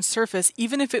the ocean surface,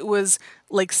 even if it was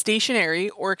like stationary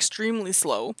or extremely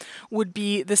slow, would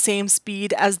be the same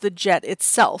speed as the jet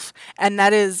itself. And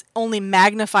that is only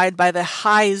magnified by the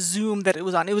high zoom that it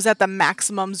was on. It was at the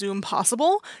maximum zoom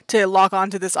possible to lock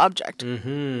onto this object.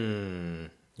 Mm-hmm.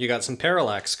 You got some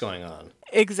parallax going on.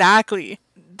 Exactly.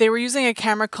 They were using a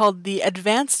camera called the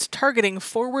Advanced Targeting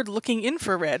Forward-Looking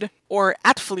Infrared, or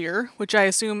ATFLIR, which I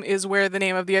assume is where the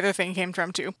name of the other thing came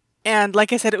from too. And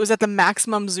like I said, it was at the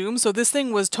maximum zoom, so this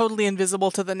thing was totally invisible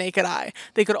to the naked eye.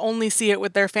 They could only see it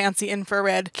with their fancy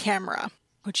infrared camera,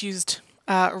 which used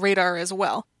radar as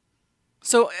well.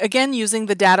 So again, using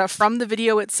the data from the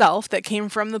video itself that came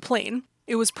from the plane,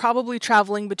 it was probably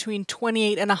traveling between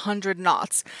 28 and 100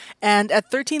 knots. And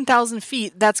at 13,000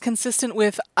 feet, that's consistent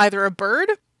with either a bird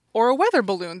or a weather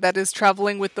balloon that is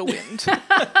traveling with the wind.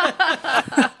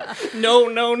 No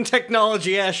known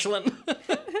technology, Ashlyn.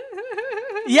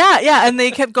 Yeah, and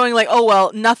they kept going like, oh,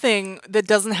 well, nothing that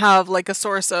doesn't have like a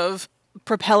source of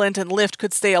propellant and lift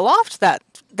could stay aloft that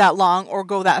long or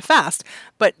go that fast.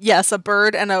 But yes, a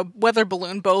bird and a weather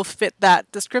balloon both fit that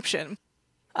description.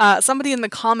 Somebody in the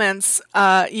comments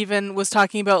even was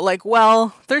talking about like,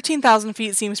 well, 13,000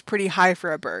 feet seems pretty high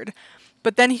for a bird.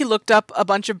 But then he looked up a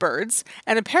bunch of birds,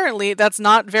 and apparently that's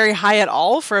not very high at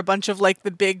all for a bunch of like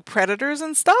the big predators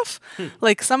and stuff.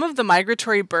 Like some of the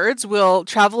migratory birds will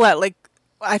travel at like,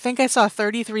 I think I saw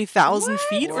 33,000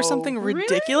 feet or something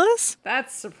ridiculous. Really?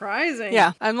 That's surprising.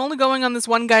 Yeah, I'm only going on this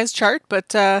one guy's chart,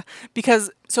 but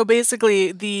so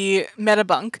basically the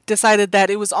Metabunk decided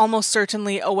that it was almost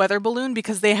certainly a weather balloon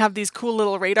because they have these cool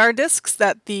little radar discs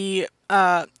that the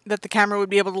camera would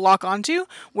be able to lock onto,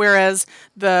 whereas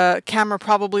the camera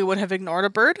probably would have ignored a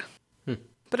bird.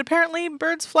 But apparently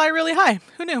birds fly really high.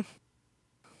 Who knew?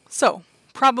 So,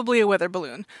 probably a weather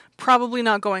balloon. Probably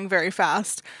not going very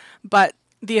fast, but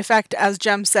the effect, as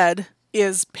Jem said,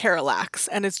 is parallax,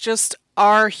 and it's just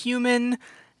our human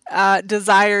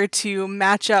desire to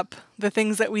match up the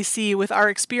things that we see with our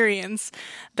experience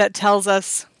that tells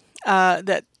us,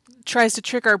 that tries to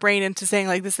trick our brain into saying,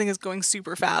 like, this thing is going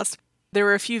super fast. There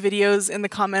were a few videos in the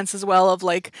comments as well of,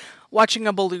 like, watching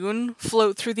a balloon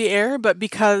float through the air, but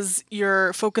because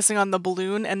you're focusing on the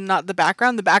balloon and not the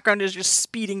background is just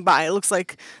speeding by. It looks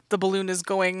like the balloon is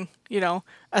going,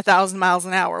 1,000 miles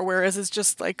an hour, whereas it's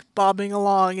just, like, bobbing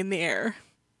along in the air.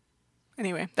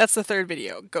 Anyway, that's the third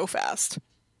video. Go fast.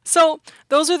 So,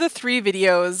 those are the 3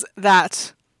 videos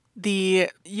that the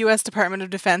U.S. Department of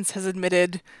Defense has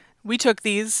admitted. We took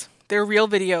these. They're real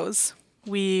videos.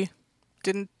 I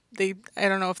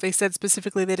don't know if they said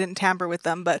specifically they didn't tamper with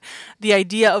them, but the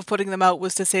idea of putting them out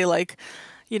was to say, like,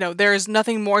 there's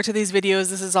nothing more to these videos,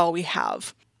 this is all we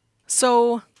have.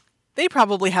 So, they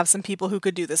probably have some people who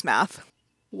could do this math.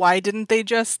 Why didn't they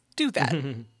just do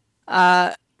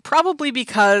that? Probably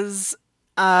because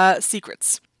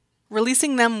secrets.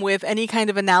 Releasing them with any kind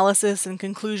of analysis and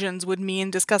conclusions would mean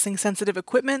discussing sensitive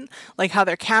equipment, like how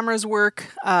their cameras work,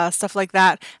 stuff like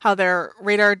that, how their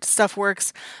radar stuff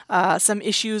works, some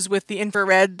issues with the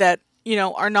infrared that,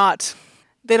 are not,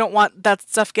 they don't want that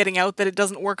stuff getting out, that it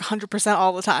doesn't work 100%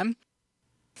 all the time.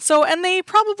 So, and they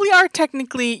probably are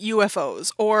technically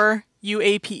UFOs, or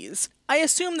UAPs. I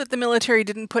assume that the military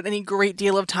didn't put any great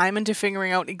deal of time into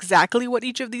figuring out exactly what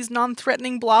each of these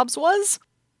non-threatening blobs was.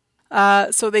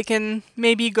 So they can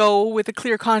maybe go with a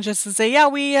clear conscience and say,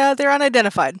 yeah, they're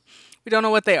unidentified. We don't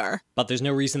know what they are. But there's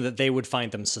no reason that they would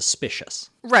find them suspicious.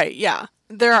 Right, yeah.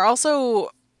 There are also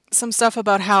some stuff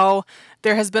about how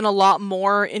there has been a lot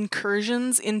more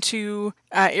incursions into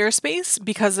airspace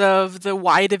because of the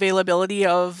wide availability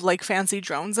of, like, fancy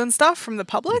drones and stuff from the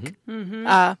public.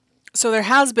 Mm-hmm. So there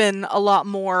has been a lot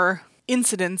more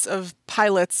incidents of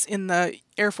pilots in the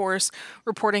Air Force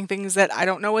reporting things that I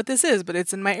don't know what this is, but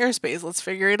it's in my airspace. Let's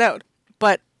figure it out.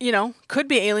 But, could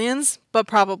be aliens, but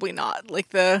probably not. Like,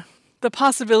 the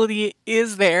possibility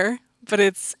is there, but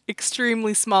it's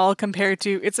extremely small compared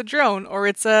to it's a drone, or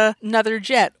it's another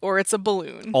jet, or it's a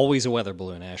balloon. Always a weather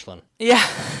balloon, Ashlyn. Yeah.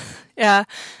 Yeah.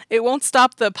 It won't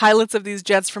stop the pilots of these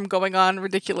jets from going on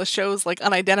ridiculous shows like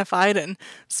Unidentified and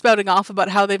spouting off about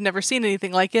how they've never seen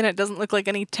anything like it, and it doesn't look like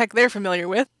any tech they're familiar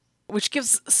with, which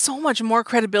gives so much more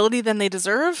credibility than they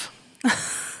deserve.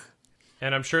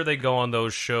 And I'm sure they go on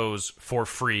those shows for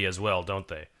free as well, don't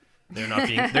they? They're not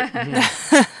being...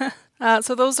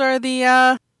 So those are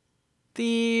the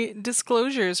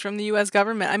disclosures from the U.S.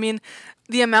 government. I mean,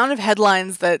 the amount of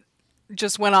headlines that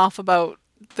just went off about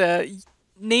the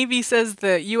Navy says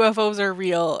the UFOs are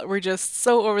real were just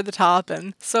so over the top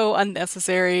and so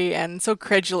unnecessary and so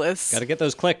credulous. Gotta get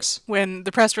those clicks. When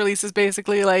the press release is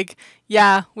basically like,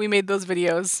 yeah, we made those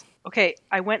videos. Okay,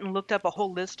 I went and looked up a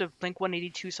whole list of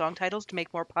Blink-182 song titles to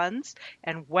make more puns,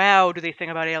 and wow, do they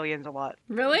sing about aliens a lot.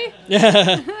 Really?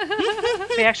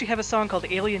 They actually have a song called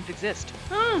Aliens Exist.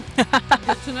 Oh,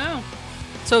 good to know.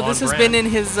 So this has been in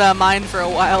his mind for a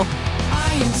while.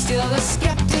 I am still a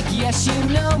skeptic, yes, you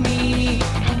know me.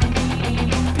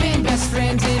 Been best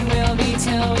friends and will be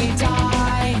till we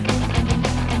die.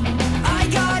 I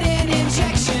got an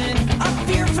injection of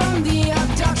fear from the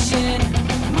abduction.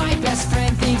 My best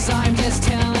friend thinks I'm just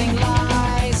telling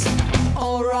lies.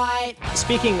 Alright.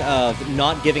 Speaking of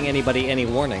not giving anybody any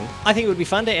warning, I think it would be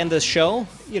fun to end this show.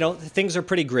 You know, things are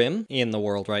pretty grim in the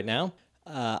world right now.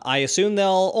 I assume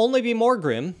they'll only be more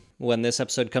grim when this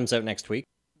episode comes out next week.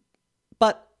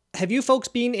 But have you folks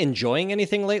been enjoying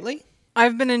anything lately?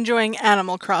 I've been enjoying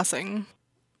Animal Crossing.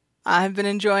 I've been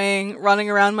enjoying running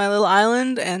around my little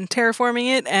island and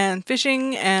terraforming it and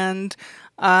fishing, and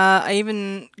I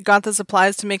even got the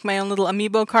supplies to make my own little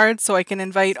amiibo cards so I can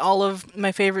invite all of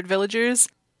my favorite villagers.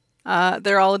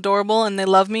 They're all adorable and they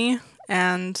love me,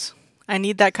 and I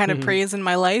need that kind of praise in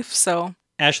my life, so...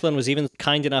 Ashlyn was even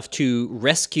kind enough to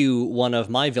rescue one of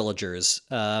my villagers.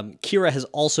 Kira has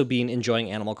also been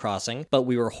enjoying Animal Crossing, but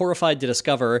we were horrified to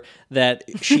discover that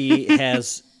she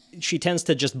tends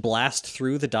to just blast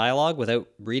through the dialogue without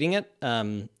reading it.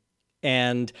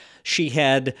 And she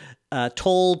had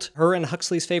told her and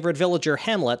Huxley's favorite villager,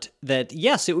 Hamlet, that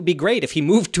yes, it would be great if he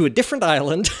moved to a different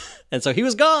island. And so he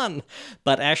was gone.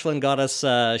 But Ashlyn got us,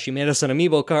 she made us an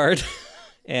amiibo card.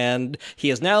 And he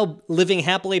is now living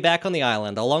happily back on the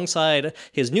island alongside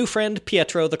his new friend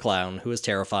Pietro the Clown, who is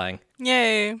terrifying.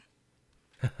 Yay.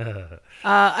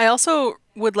 I also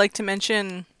would like to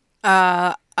mention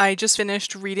I just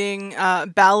finished reading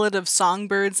Ballad of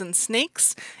Songbirds and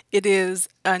Snakes. It is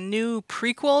a new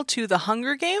prequel to The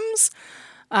Hunger Games.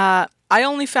 I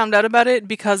only found out about it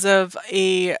because of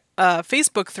a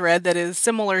Facebook thread that is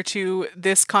similar to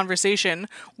this conversation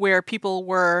where people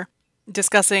were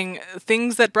discussing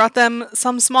things that brought them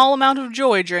some small amount of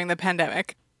joy during the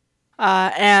pandemic.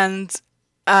 And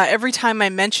every time I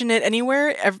mention it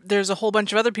anywhere, there's a whole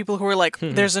bunch of other people who are like,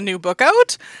 there's a new book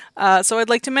out. So I'd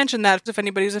like to mention that if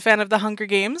anybody's a fan of The Hunger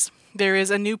Games, there is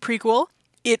a new prequel.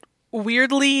 It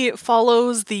weirdly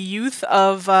follows the youth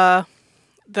of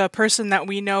the person that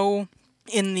we know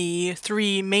in the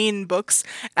 3 main books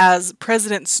as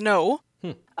President Snow.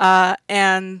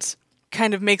 And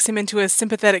kind of makes him into a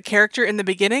sympathetic character in the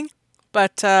beginning,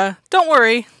 but don't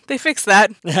worry, they fixed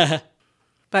that.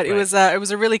 But it was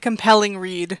a really compelling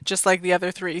read, just like the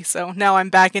other 3. So now I'm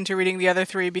back into reading the other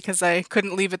 3 because I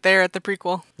couldn't leave it there at the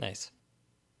prequel. Nice.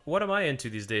 What am I into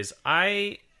these days?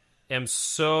 I'm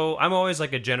always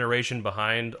like a generation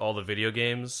behind all the video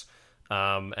games,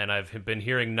 and I've been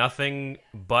hearing nothing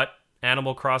but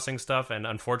Animal Crossing stuff, and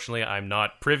unfortunately I'm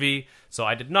not privy, so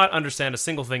I did not understand a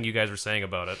single thing you guys were saying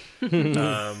about it.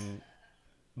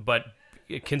 But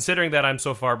considering that I'm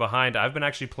so far behind, I've been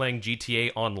actually playing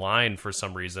GTA Online for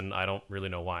some reason. I don't really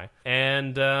know why.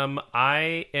 And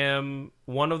I am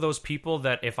one of those people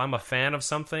that if I'm a fan of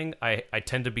something, I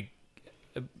tend to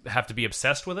have to be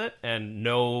obsessed with it and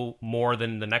know more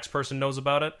than the next person knows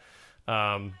about it.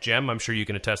 Jem, I'm sure you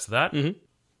can attest to that. Mm-hmm.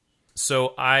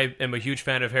 So I am a huge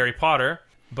fan of Harry Potter,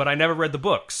 but I never read the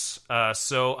books.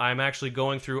 So I'm actually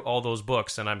going through all those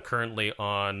books, and I'm currently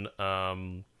on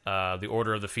The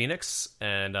Order of the Phoenix,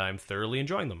 and I'm thoroughly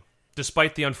enjoying them,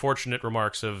 despite the unfortunate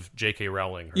remarks of J.K.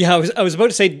 Rowling. Yeah, I was about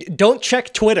to say, don't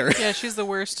check Twitter. Yeah, she's the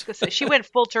worst. She went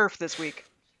full turf this week.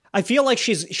 I feel like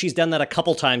she's done that a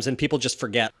couple times, and people just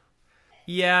forget.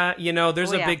 Yeah,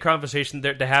 there's a big conversation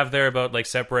there to have there about like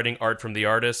separating art from the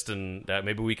artist, and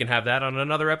maybe we can have that on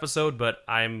another episode, but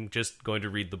I'm just going to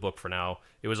read the book for now.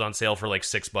 It was on sale for like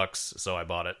 $6, so I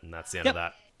bought it, and that's the end of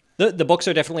that. The books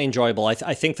are definitely enjoyable. I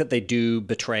think that they do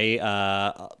betray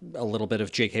a little bit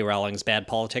of J.K. Rowling's bad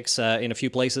politics in a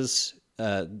few places.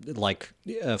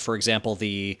 For example,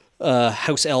 the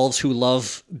house elves who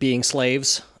love being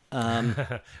slaves.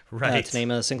 Right. To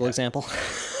name a single example.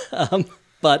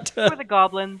 But or the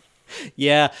goblins.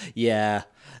 Yeah. Yes.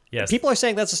 People are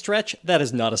saying that's a stretch. That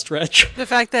is not a stretch. The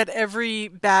fact that every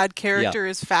bad character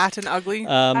is fat and ugly.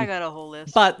 I got a whole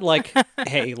list. But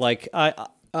hey,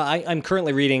 I'm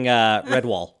currently reading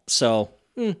Redwall, so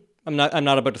I'm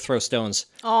not about to throw stones.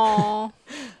 Oh,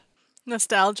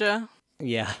 nostalgia.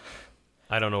 Yeah.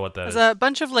 I don't know what that is. There's a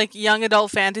bunch of like young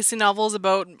adult fantasy novels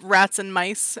about rats and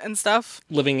mice and stuff.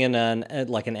 Living in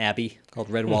an abbey called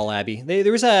Redwall Abbey.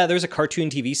 There was a cartoon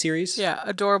TV series. Yeah,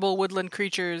 adorable woodland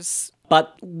creatures.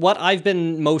 But what I've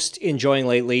been most enjoying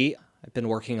lately, I've been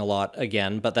working a lot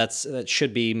again, but that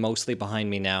should be mostly behind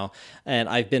me now. And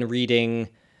I've been reading,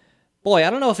 boy, I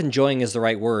don't know if enjoying is the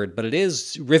right word, but it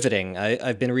is riveting.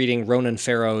 I've been reading Ronan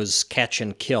Farrow's Catch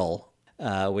and Kill,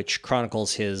 which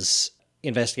chronicles his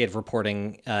investigative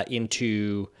reporting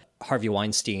into Harvey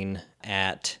Weinstein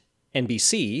at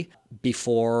NBC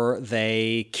before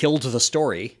they killed the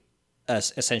story,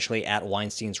 essentially at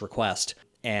Weinstein's request,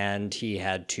 and he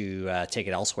had to take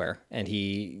it elsewhere. And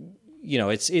he,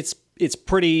 it's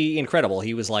pretty incredible.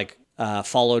 He was like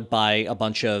followed by a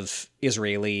bunch of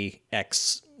Israeli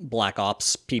ex-Black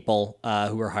Ops people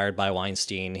who were hired by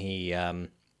Weinstein. He, it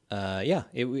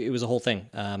was a whole thing.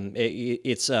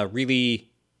 It's a really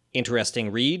interesting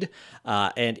read,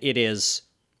 and it is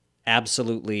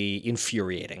absolutely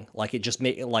infuriating. Like, it just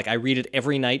I read it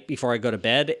every night before I go to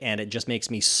bed, and it just makes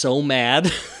me so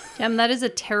mad. Tim, that is a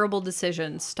terrible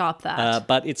decision. Stop that.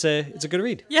 But it's a good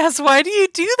read. Yes, why do you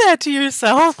do that to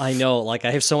yourself? I know, like,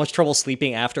 I have so much trouble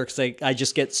sleeping after, because I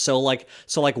just get so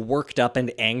worked up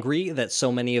and angry that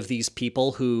so many of these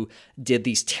people who did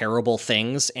these terrible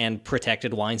things and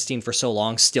protected Weinstein for so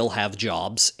long still have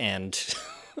jobs and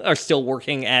are still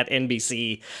working at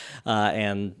NBC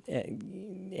and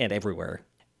everywhere.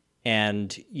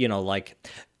 And, like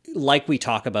we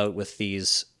talk about with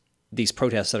these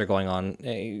protests that are going on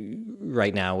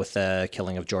right now with the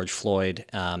killing of George Floyd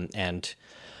and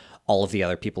all of the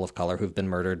other people of color who've been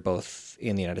murdered both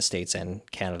in the United States and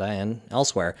Canada and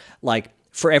elsewhere. Like,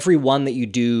 for every one that you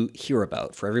do hear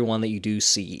about, for every one that you do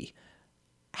see,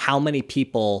 how many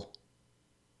people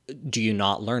do you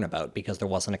not learn about because there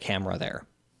wasn't a camera there?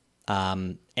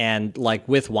 And like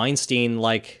with Weinstein,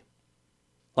 like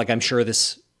I'm sure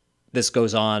this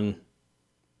goes on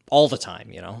all the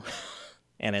time,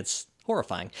 and it's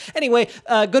horrifying. Anyway,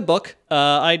 good book.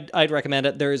 I'd recommend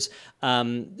it. There's,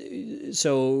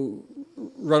 so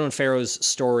Ronan Farrow's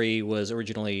story was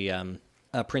originally,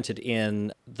 printed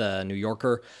in the New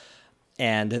Yorker.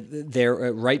 And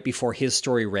there, right before his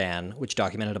story ran, which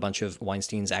documented a bunch of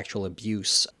Weinstein's actual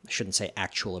abuse, I shouldn't say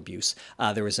actual abuse.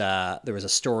 There was a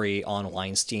story on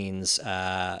Weinstein's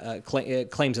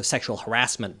claims of sexual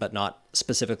harassment, but not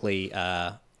specifically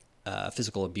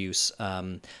physical abuse,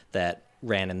 that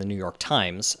ran in the New York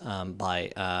Times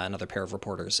by another pair of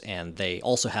reporters. And they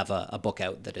also have a book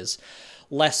out that is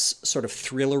less sort of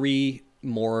thrillery,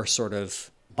 more sort of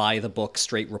by the book,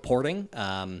 straight reporting.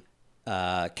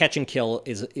 Catch and Kill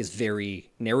is very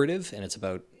narrative, and it's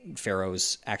about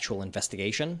Farrow's actual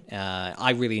investigation.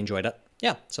 I really enjoyed it.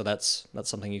 Yeah, so that's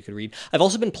something you could read. I've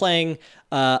also been playing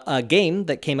a game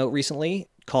that came out recently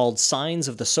called Signs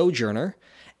of the Sojourner,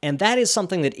 and that is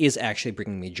something that is actually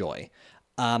bringing me joy,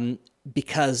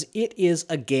 because it is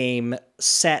a game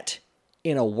set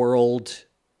in a world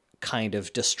kind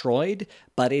of destroyed,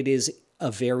 but it is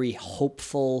a very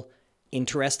hopeful,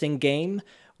 interesting game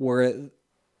where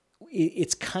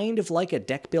it's kind of like a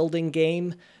deck building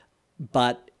game,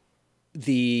 but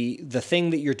the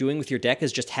thing that you're doing with your deck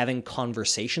is just having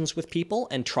conversations with people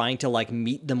and trying to like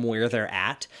meet them where they're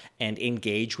at and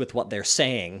engage with what they're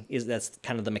saying. That's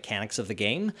kind of the mechanics of the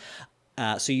game.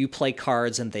 So you play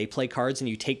cards and they play cards and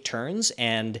you take turns,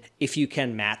 and if you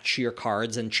can match your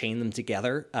cards and chain them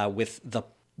together with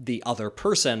the other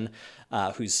person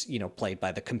who's played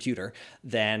by the computer,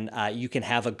 then you can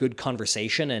have a good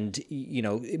conversation and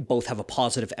both have a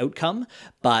positive outcome.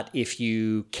 But if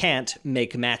you can't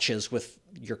make matches with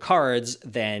your cards,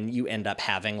 then you end up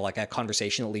having like a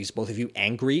conversation that leaves both of you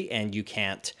angry, and you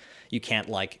can't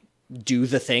like do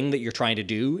the thing that you're trying to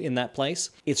do in that place.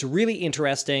 It's really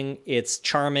interesting. It's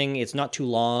charming. It's not too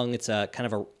long. It's a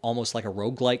kind of almost like a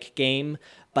roguelike game,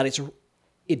 but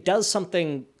it does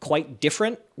something quite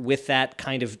different with that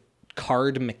kind of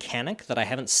card mechanic that I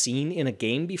haven't seen in a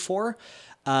game before.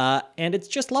 And it's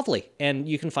just lovely. And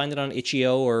you can find it on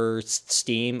itch.io or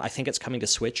Steam. I think it's coming to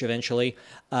Switch eventually.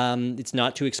 It's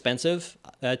not too expensive.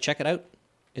 Check it out.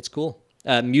 It's cool.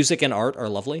 Music and art are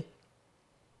lovely.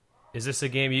 Is this a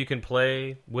game you can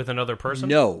play with another person?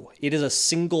 No, it is a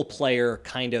single player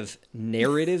kind of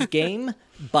narrative game,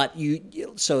 but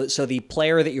so the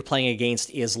player that you're playing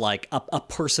against is like a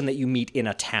person that you meet in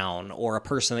a town or a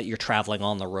person that you're traveling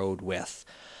on the road with.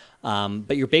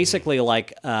 But you're basically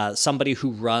like somebody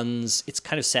who runs, it's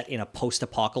kind of set in a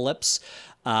post-apocalypse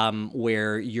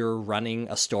where you're running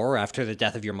a store after the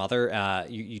death of your mother.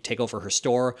 You take over her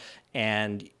store,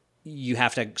 and you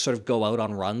have to sort of go out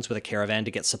on runs with a caravan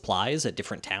to get supplies at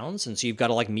different towns. And so you've got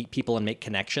to like meet people and make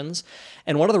connections.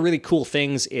 And one of the really cool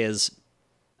things is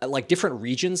like different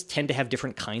regions tend to have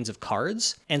different kinds of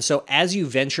cards. And so as you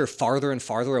venture farther and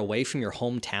farther away from your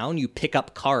hometown, you pick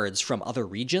up cards from other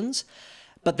regions.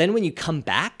 But then when you come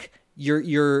back,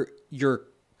 your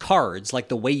cards, like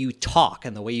the way you talk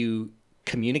and the way you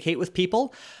communicate with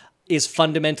people, is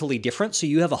fundamentally different. So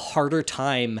you have a harder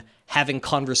time having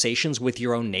conversations with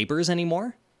your own neighbors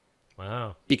anymore.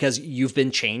 Wow. Because you've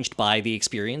been changed by the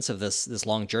experience of this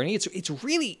long journey. It's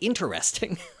really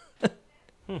interesting.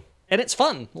 And it's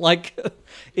fun. Like,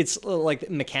 it's like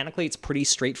mechanically it's pretty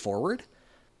straightforward,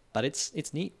 but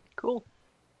it's neat. Cool.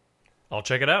 I'll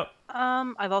check it out.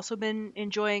 I've also been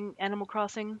enjoying Animal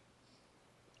Crossing.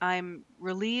 I'm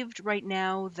relieved right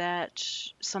now that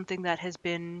something that has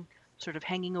been sort of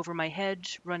hanging over my head,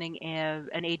 running an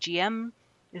AGM,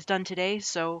 is done today.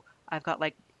 So I've got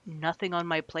like nothing on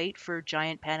my plate for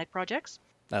giant panic projects.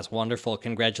 That's wonderful.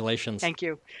 Congratulations. Thank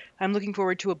you. I'm looking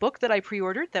forward to a book that I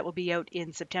pre-ordered that will be out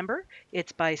in September.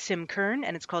 It's by Sim Kern,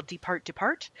 and it's called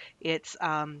Depart. It's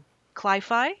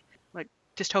cli-fi, like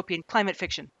dystopian climate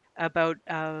fiction about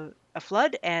a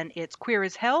flood, and it's queer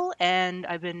as hell, and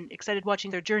I've been excited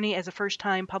watching their journey as a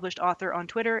first-time published author on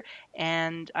Twitter,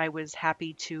 and I was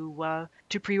happy to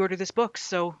pre-order this book.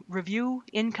 So review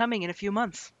incoming in a few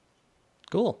months.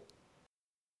 Cool.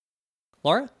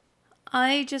 Laura?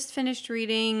 I just finished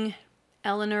reading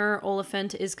Eleanor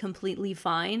Oliphant is Completely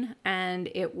Fine, and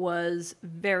it was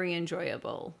very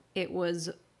enjoyable. It was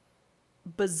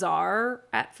bizarre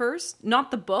at first.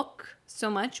 Not the book so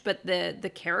much, but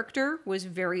the character was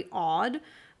very odd,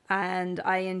 and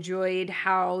I enjoyed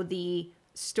how the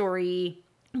story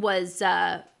was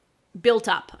built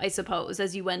up, I suppose,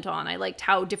 as you went on. I liked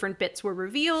how different bits were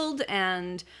revealed,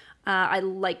 and I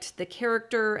liked the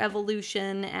character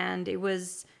evolution, and it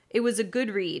was a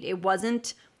good read. It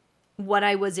wasn't what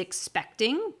I was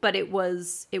expecting, but it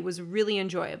was really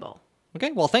enjoyable.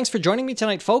 Okay, well, thanks for joining me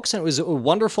tonight, folks. And it was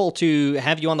wonderful to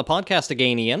have you on the podcast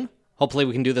again, Ian. Hopefully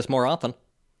we can do this more often.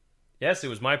 Yes, it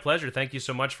was my pleasure. Thank you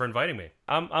so much for inviting me.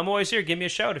 I'm always here. Give me a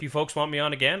shout if you folks want me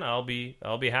on again. I'll be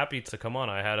happy to come on.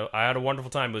 I had a wonderful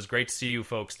time. It was great to see you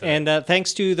folks today. And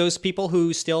thanks to those people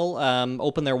who still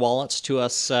open their wallets to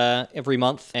us every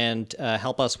month and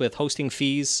help us with hosting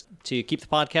fees to keep the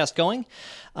podcast going.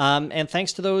 And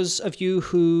thanks to those of you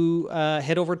who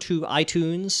head over to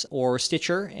iTunes or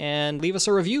Stitcher and leave us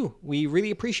a review. We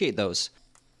really appreciate those.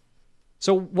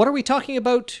 So what are we talking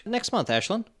about next month,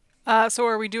 Ashlyn? So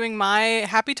are we doing my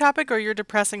happy topic or your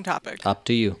depressing topic? Up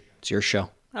to you. It's your show.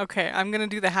 Okay, I'm going to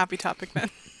do the happy topic then.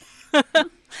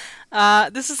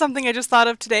 This is something I just thought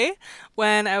of today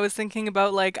when I was thinking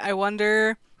about, like, I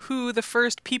wonder who the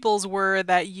first peoples were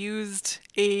that used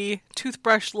a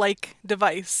toothbrush-like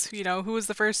device. You know, who was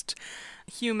the first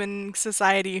human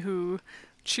society who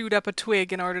chewed up a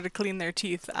twig in order to clean their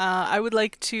teeth. I would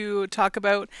like to talk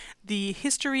about the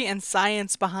history and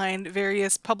science behind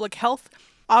various public health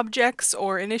objects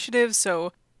or initiatives,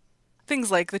 so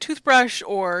things like the toothbrush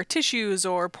or tissues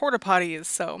or porta potties.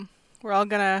 So we're all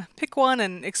gonna pick one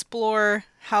and explore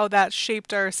how that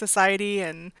shaped our society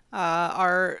and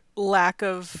our lack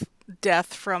of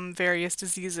death from various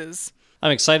diseases.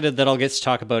 I'm excited that I'll get to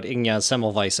talk about Ignaz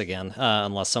Semmelweis again,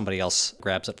 unless somebody else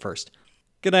grabs it first.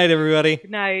 Good night, everybody. Good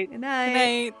night. Good night. Good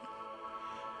night.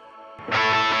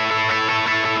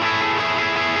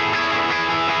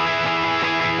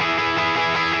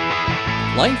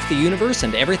 Life, the Universe,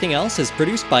 and Everything Else is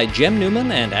produced by Jem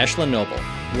Newman and Ashlyn Noble,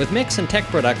 with mix and tech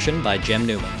production by Jem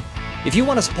Newman. If you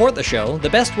want to support the show, the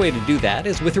best way to do that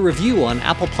is with a review on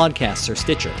Apple Podcasts or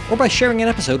Stitcher, or by sharing an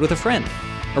episode with a friend.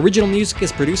 Original music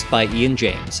is produced by Ian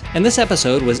James, and this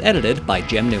episode was edited by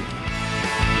Jem Newman.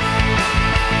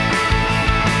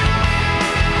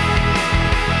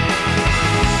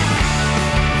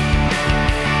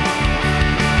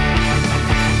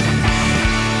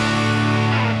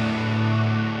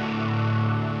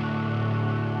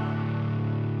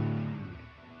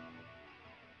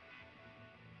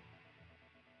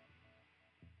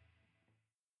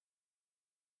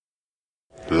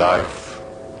 Life.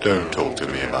 Don't talk to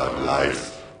me about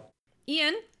life.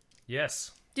 Ian,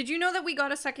 Yes. did you know that we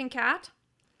got a second cat?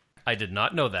 I did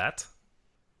not know that.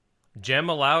 Jem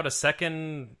allowed a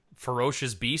second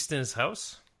ferocious beast in his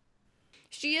house?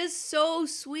 She is so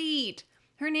sweet.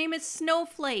 Her name is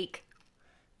Snowflake.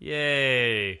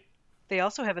 Yay. They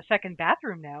also have a second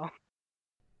bathroom now.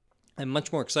 I'm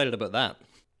much more excited about that.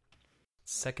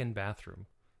 Second bathroom.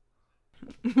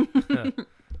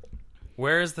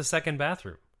 Where is the second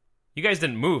bathroom? You guys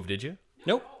didn't move, did you?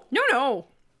 Nope. No.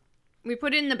 We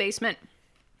put it in the basement.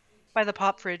 By the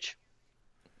pop fridge.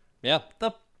 Yeah.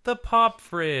 The pop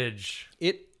fridge.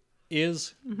 It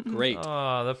is great.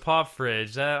 Oh, the pop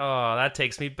fridge. That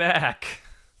takes me back.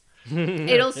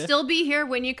 It'll still be here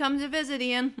when you come to visit,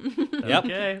 Ian. Yep.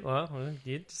 Okay, well,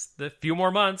 just a few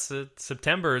more months.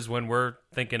 September is when we're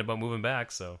thinking about moving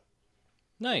back, so.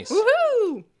 Nice.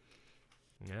 Woohoo!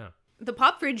 Yeah. The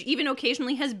pop fridge even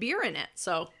occasionally has beer in it,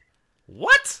 so.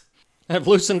 What? I've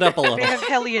loosened up a little. They have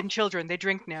hellion children. They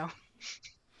drink now.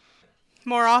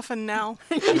 More often now.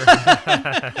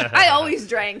 I always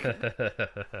drank.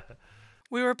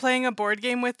 We were playing a board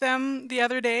game with them the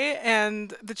other day,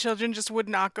 and the children just would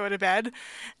not go to bed.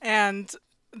 And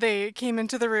they came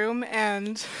into the room,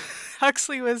 and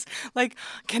Huxley was like,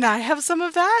 "Can I have some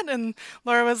of that?" And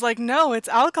Laura was like, "No, it's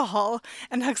alcohol."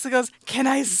 And Huxley goes, "Can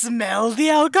I smell the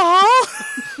alcohol?"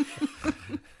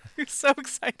 We're so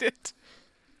excited.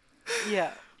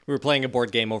 Yeah. We were playing a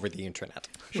board game over the internet.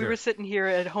 We were sitting here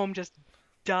at home just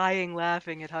dying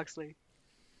laughing at Huxley.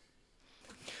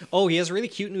 Oh, he has a really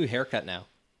cute new haircut now.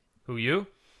 Who, you?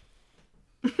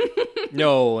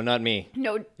 No, not me.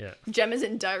 No, Yeah. Jem is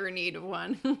in dire need of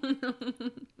one.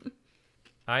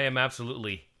 I am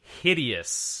absolutely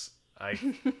hideous. I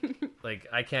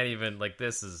can't even,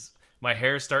 my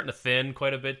hair's starting to thin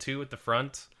quite a bit too at the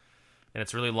front, and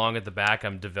it's really long at the back.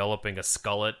 I'm developing a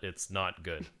skullet. It's not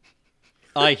good.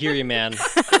 I hear you, man.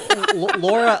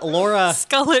 Laura,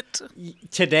 Skullet.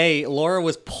 Today, Laura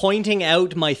was pointing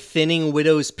out my thinning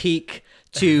widow's peak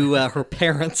to her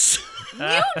parents.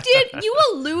 You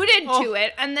alluded to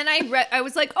it, and then I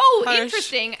was like, oh, Harsh.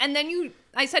 interesting, and then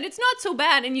I said, it's not so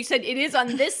bad, and you said, it is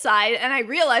on this side, and I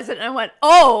realized it, and I went,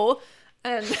 oh,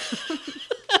 and...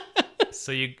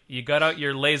 So you got out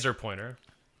your laser pointer.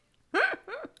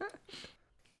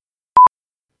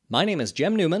 My name is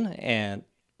Jem Newman, and...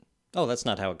 Oh, that's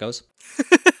not how it goes.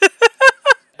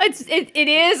 It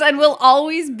is and will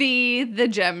always be the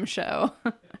Jem Show.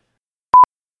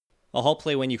 Well,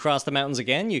 hopefully when you cross the mountains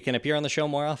again, you can appear on the show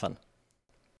more often.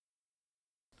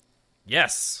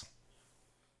 Yes.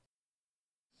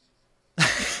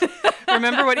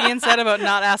 Remember what Ian said about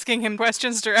not asking him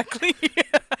questions directly?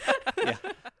 Yeah.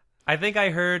 I think I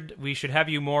heard we should have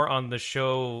you more on the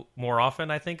show more often,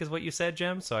 I think is what you said,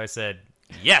 Jem. So I said,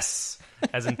 yes,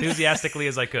 as enthusiastically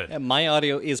as I could. And my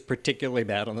audio is particularly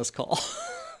bad on this call.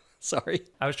 Sorry.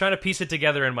 I was trying to piece it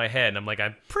together in my head, and I'm like,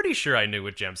 I'm pretty sure I knew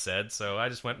what Jem said, so I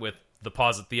just went with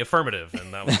the affirmative,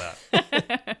 and that was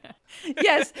that.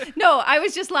 Yes. No, I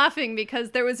was just laughing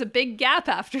because there was a big gap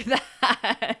after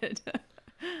that.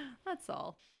 That's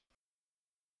all.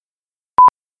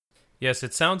 Yes,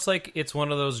 it sounds like it's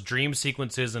one of those dream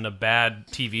sequences in a bad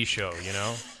TV show, you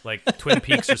know? Like Twin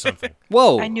Peaks or something.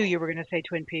 Whoa. I knew you were going to say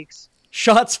Twin Peaks.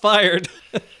 Shots fired.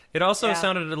 It also Yeah.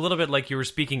 sounded a little bit like you were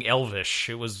speaking Elvish.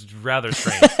 It was rather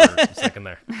strange for a second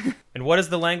there. And what is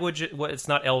the language? It's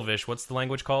not Elvish. What's the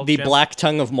language called? The Jem? Black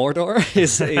Tongue of Mordor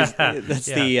is that's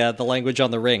Yeah. the language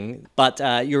on the ring. But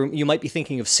you might be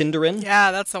thinking of Sindarin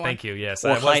Yeah, that's the one. Thank you. Yes, or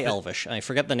I was High Elvish. I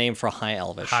forget the name for High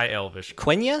Elvish. High Elvish.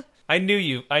 Quenya? I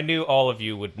knew all of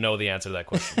you would know the answer to that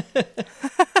question.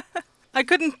 I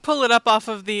couldn't pull it up off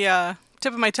of the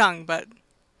tip of my tongue, but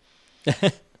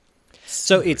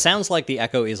So it sounds like the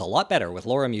echo is a lot better with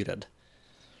Laura muted.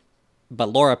 But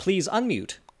Laura, please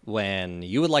unmute when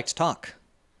you would like to talk.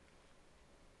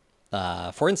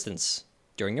 For instance,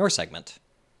 during your segment.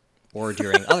 Or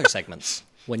during other segments.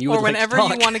 When you would or like whenever to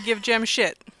talk. you want to give Jem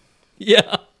shit.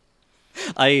 Yeah.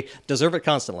 I deserve it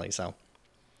constantly, so.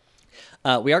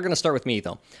 We are going to start with me,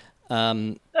 though.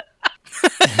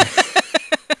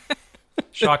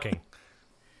 Shocking.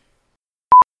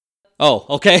 Oh,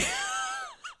 okay.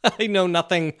 I know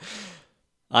nothing.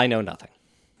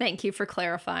 Thank you for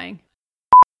clarifying.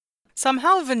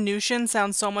 Somehow Venusian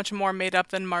sounds so much more made up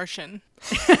than Martian.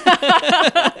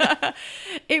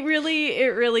 It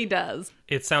really does.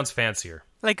 It sounds fancier.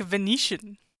 Like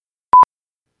Venetian.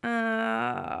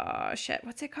 Shit,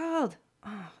 what's it called?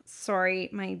 Oh, sorry,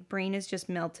 my brain is just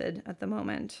melted at the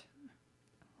moment.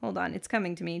 Hold on, it's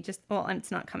coming to me. It's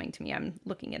not coming to me. I'm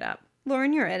looking it up.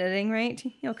 Lauren, you're editing, right?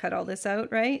 You'll cut all this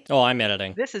out, right? Oh, I'm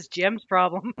editing. This is Jem's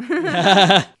problem.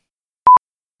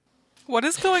 What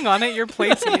is going on at your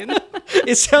place, Ian?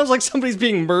 It sounds like somebody's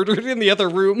being murdered in the other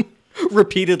room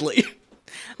repeatedly.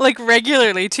 Like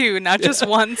regularly too, not just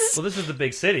once. Well, this is the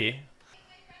big city.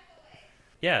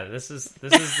 Yeah, this is a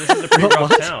pretty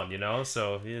rough town, you know.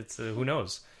 So it's who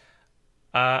knows.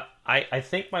 I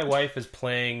think my wife is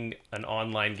playing an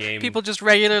online game. People just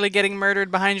regularly getting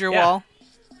murdered behind your Yeah. wall.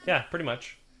 Yeah, pretty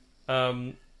much.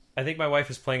 I think my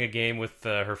wife is playing a game with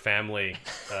her family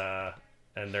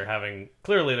and they're having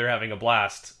a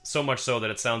blast. So much so that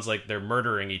it sounds like they're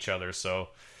murdering each other. So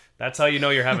that's how you know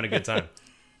you're having a good time.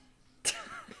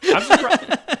 I'm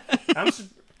surprised.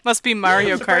 Must be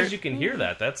Mario I'm surprised Kart. you can hear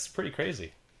that. That's pretty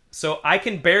crazy. So I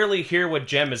can barely hear what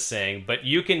Jem is saying, but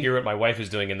you can hear what my wife is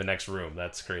doing in the next room.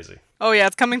 That's crazy. Oh yeah,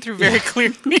 it's coming through very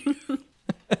clearly.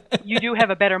 You do have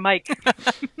a better mic.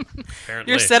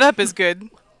 Apparently. Your setup is good.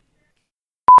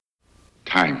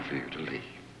 Time for you to leave.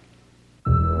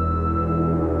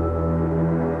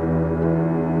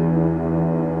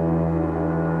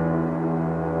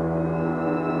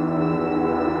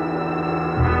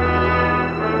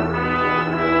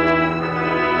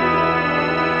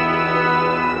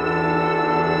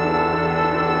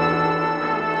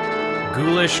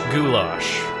 Ghoulish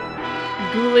goulash.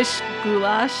 Ghoulish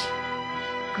goulash.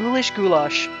 Ghoulish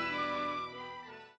goulash.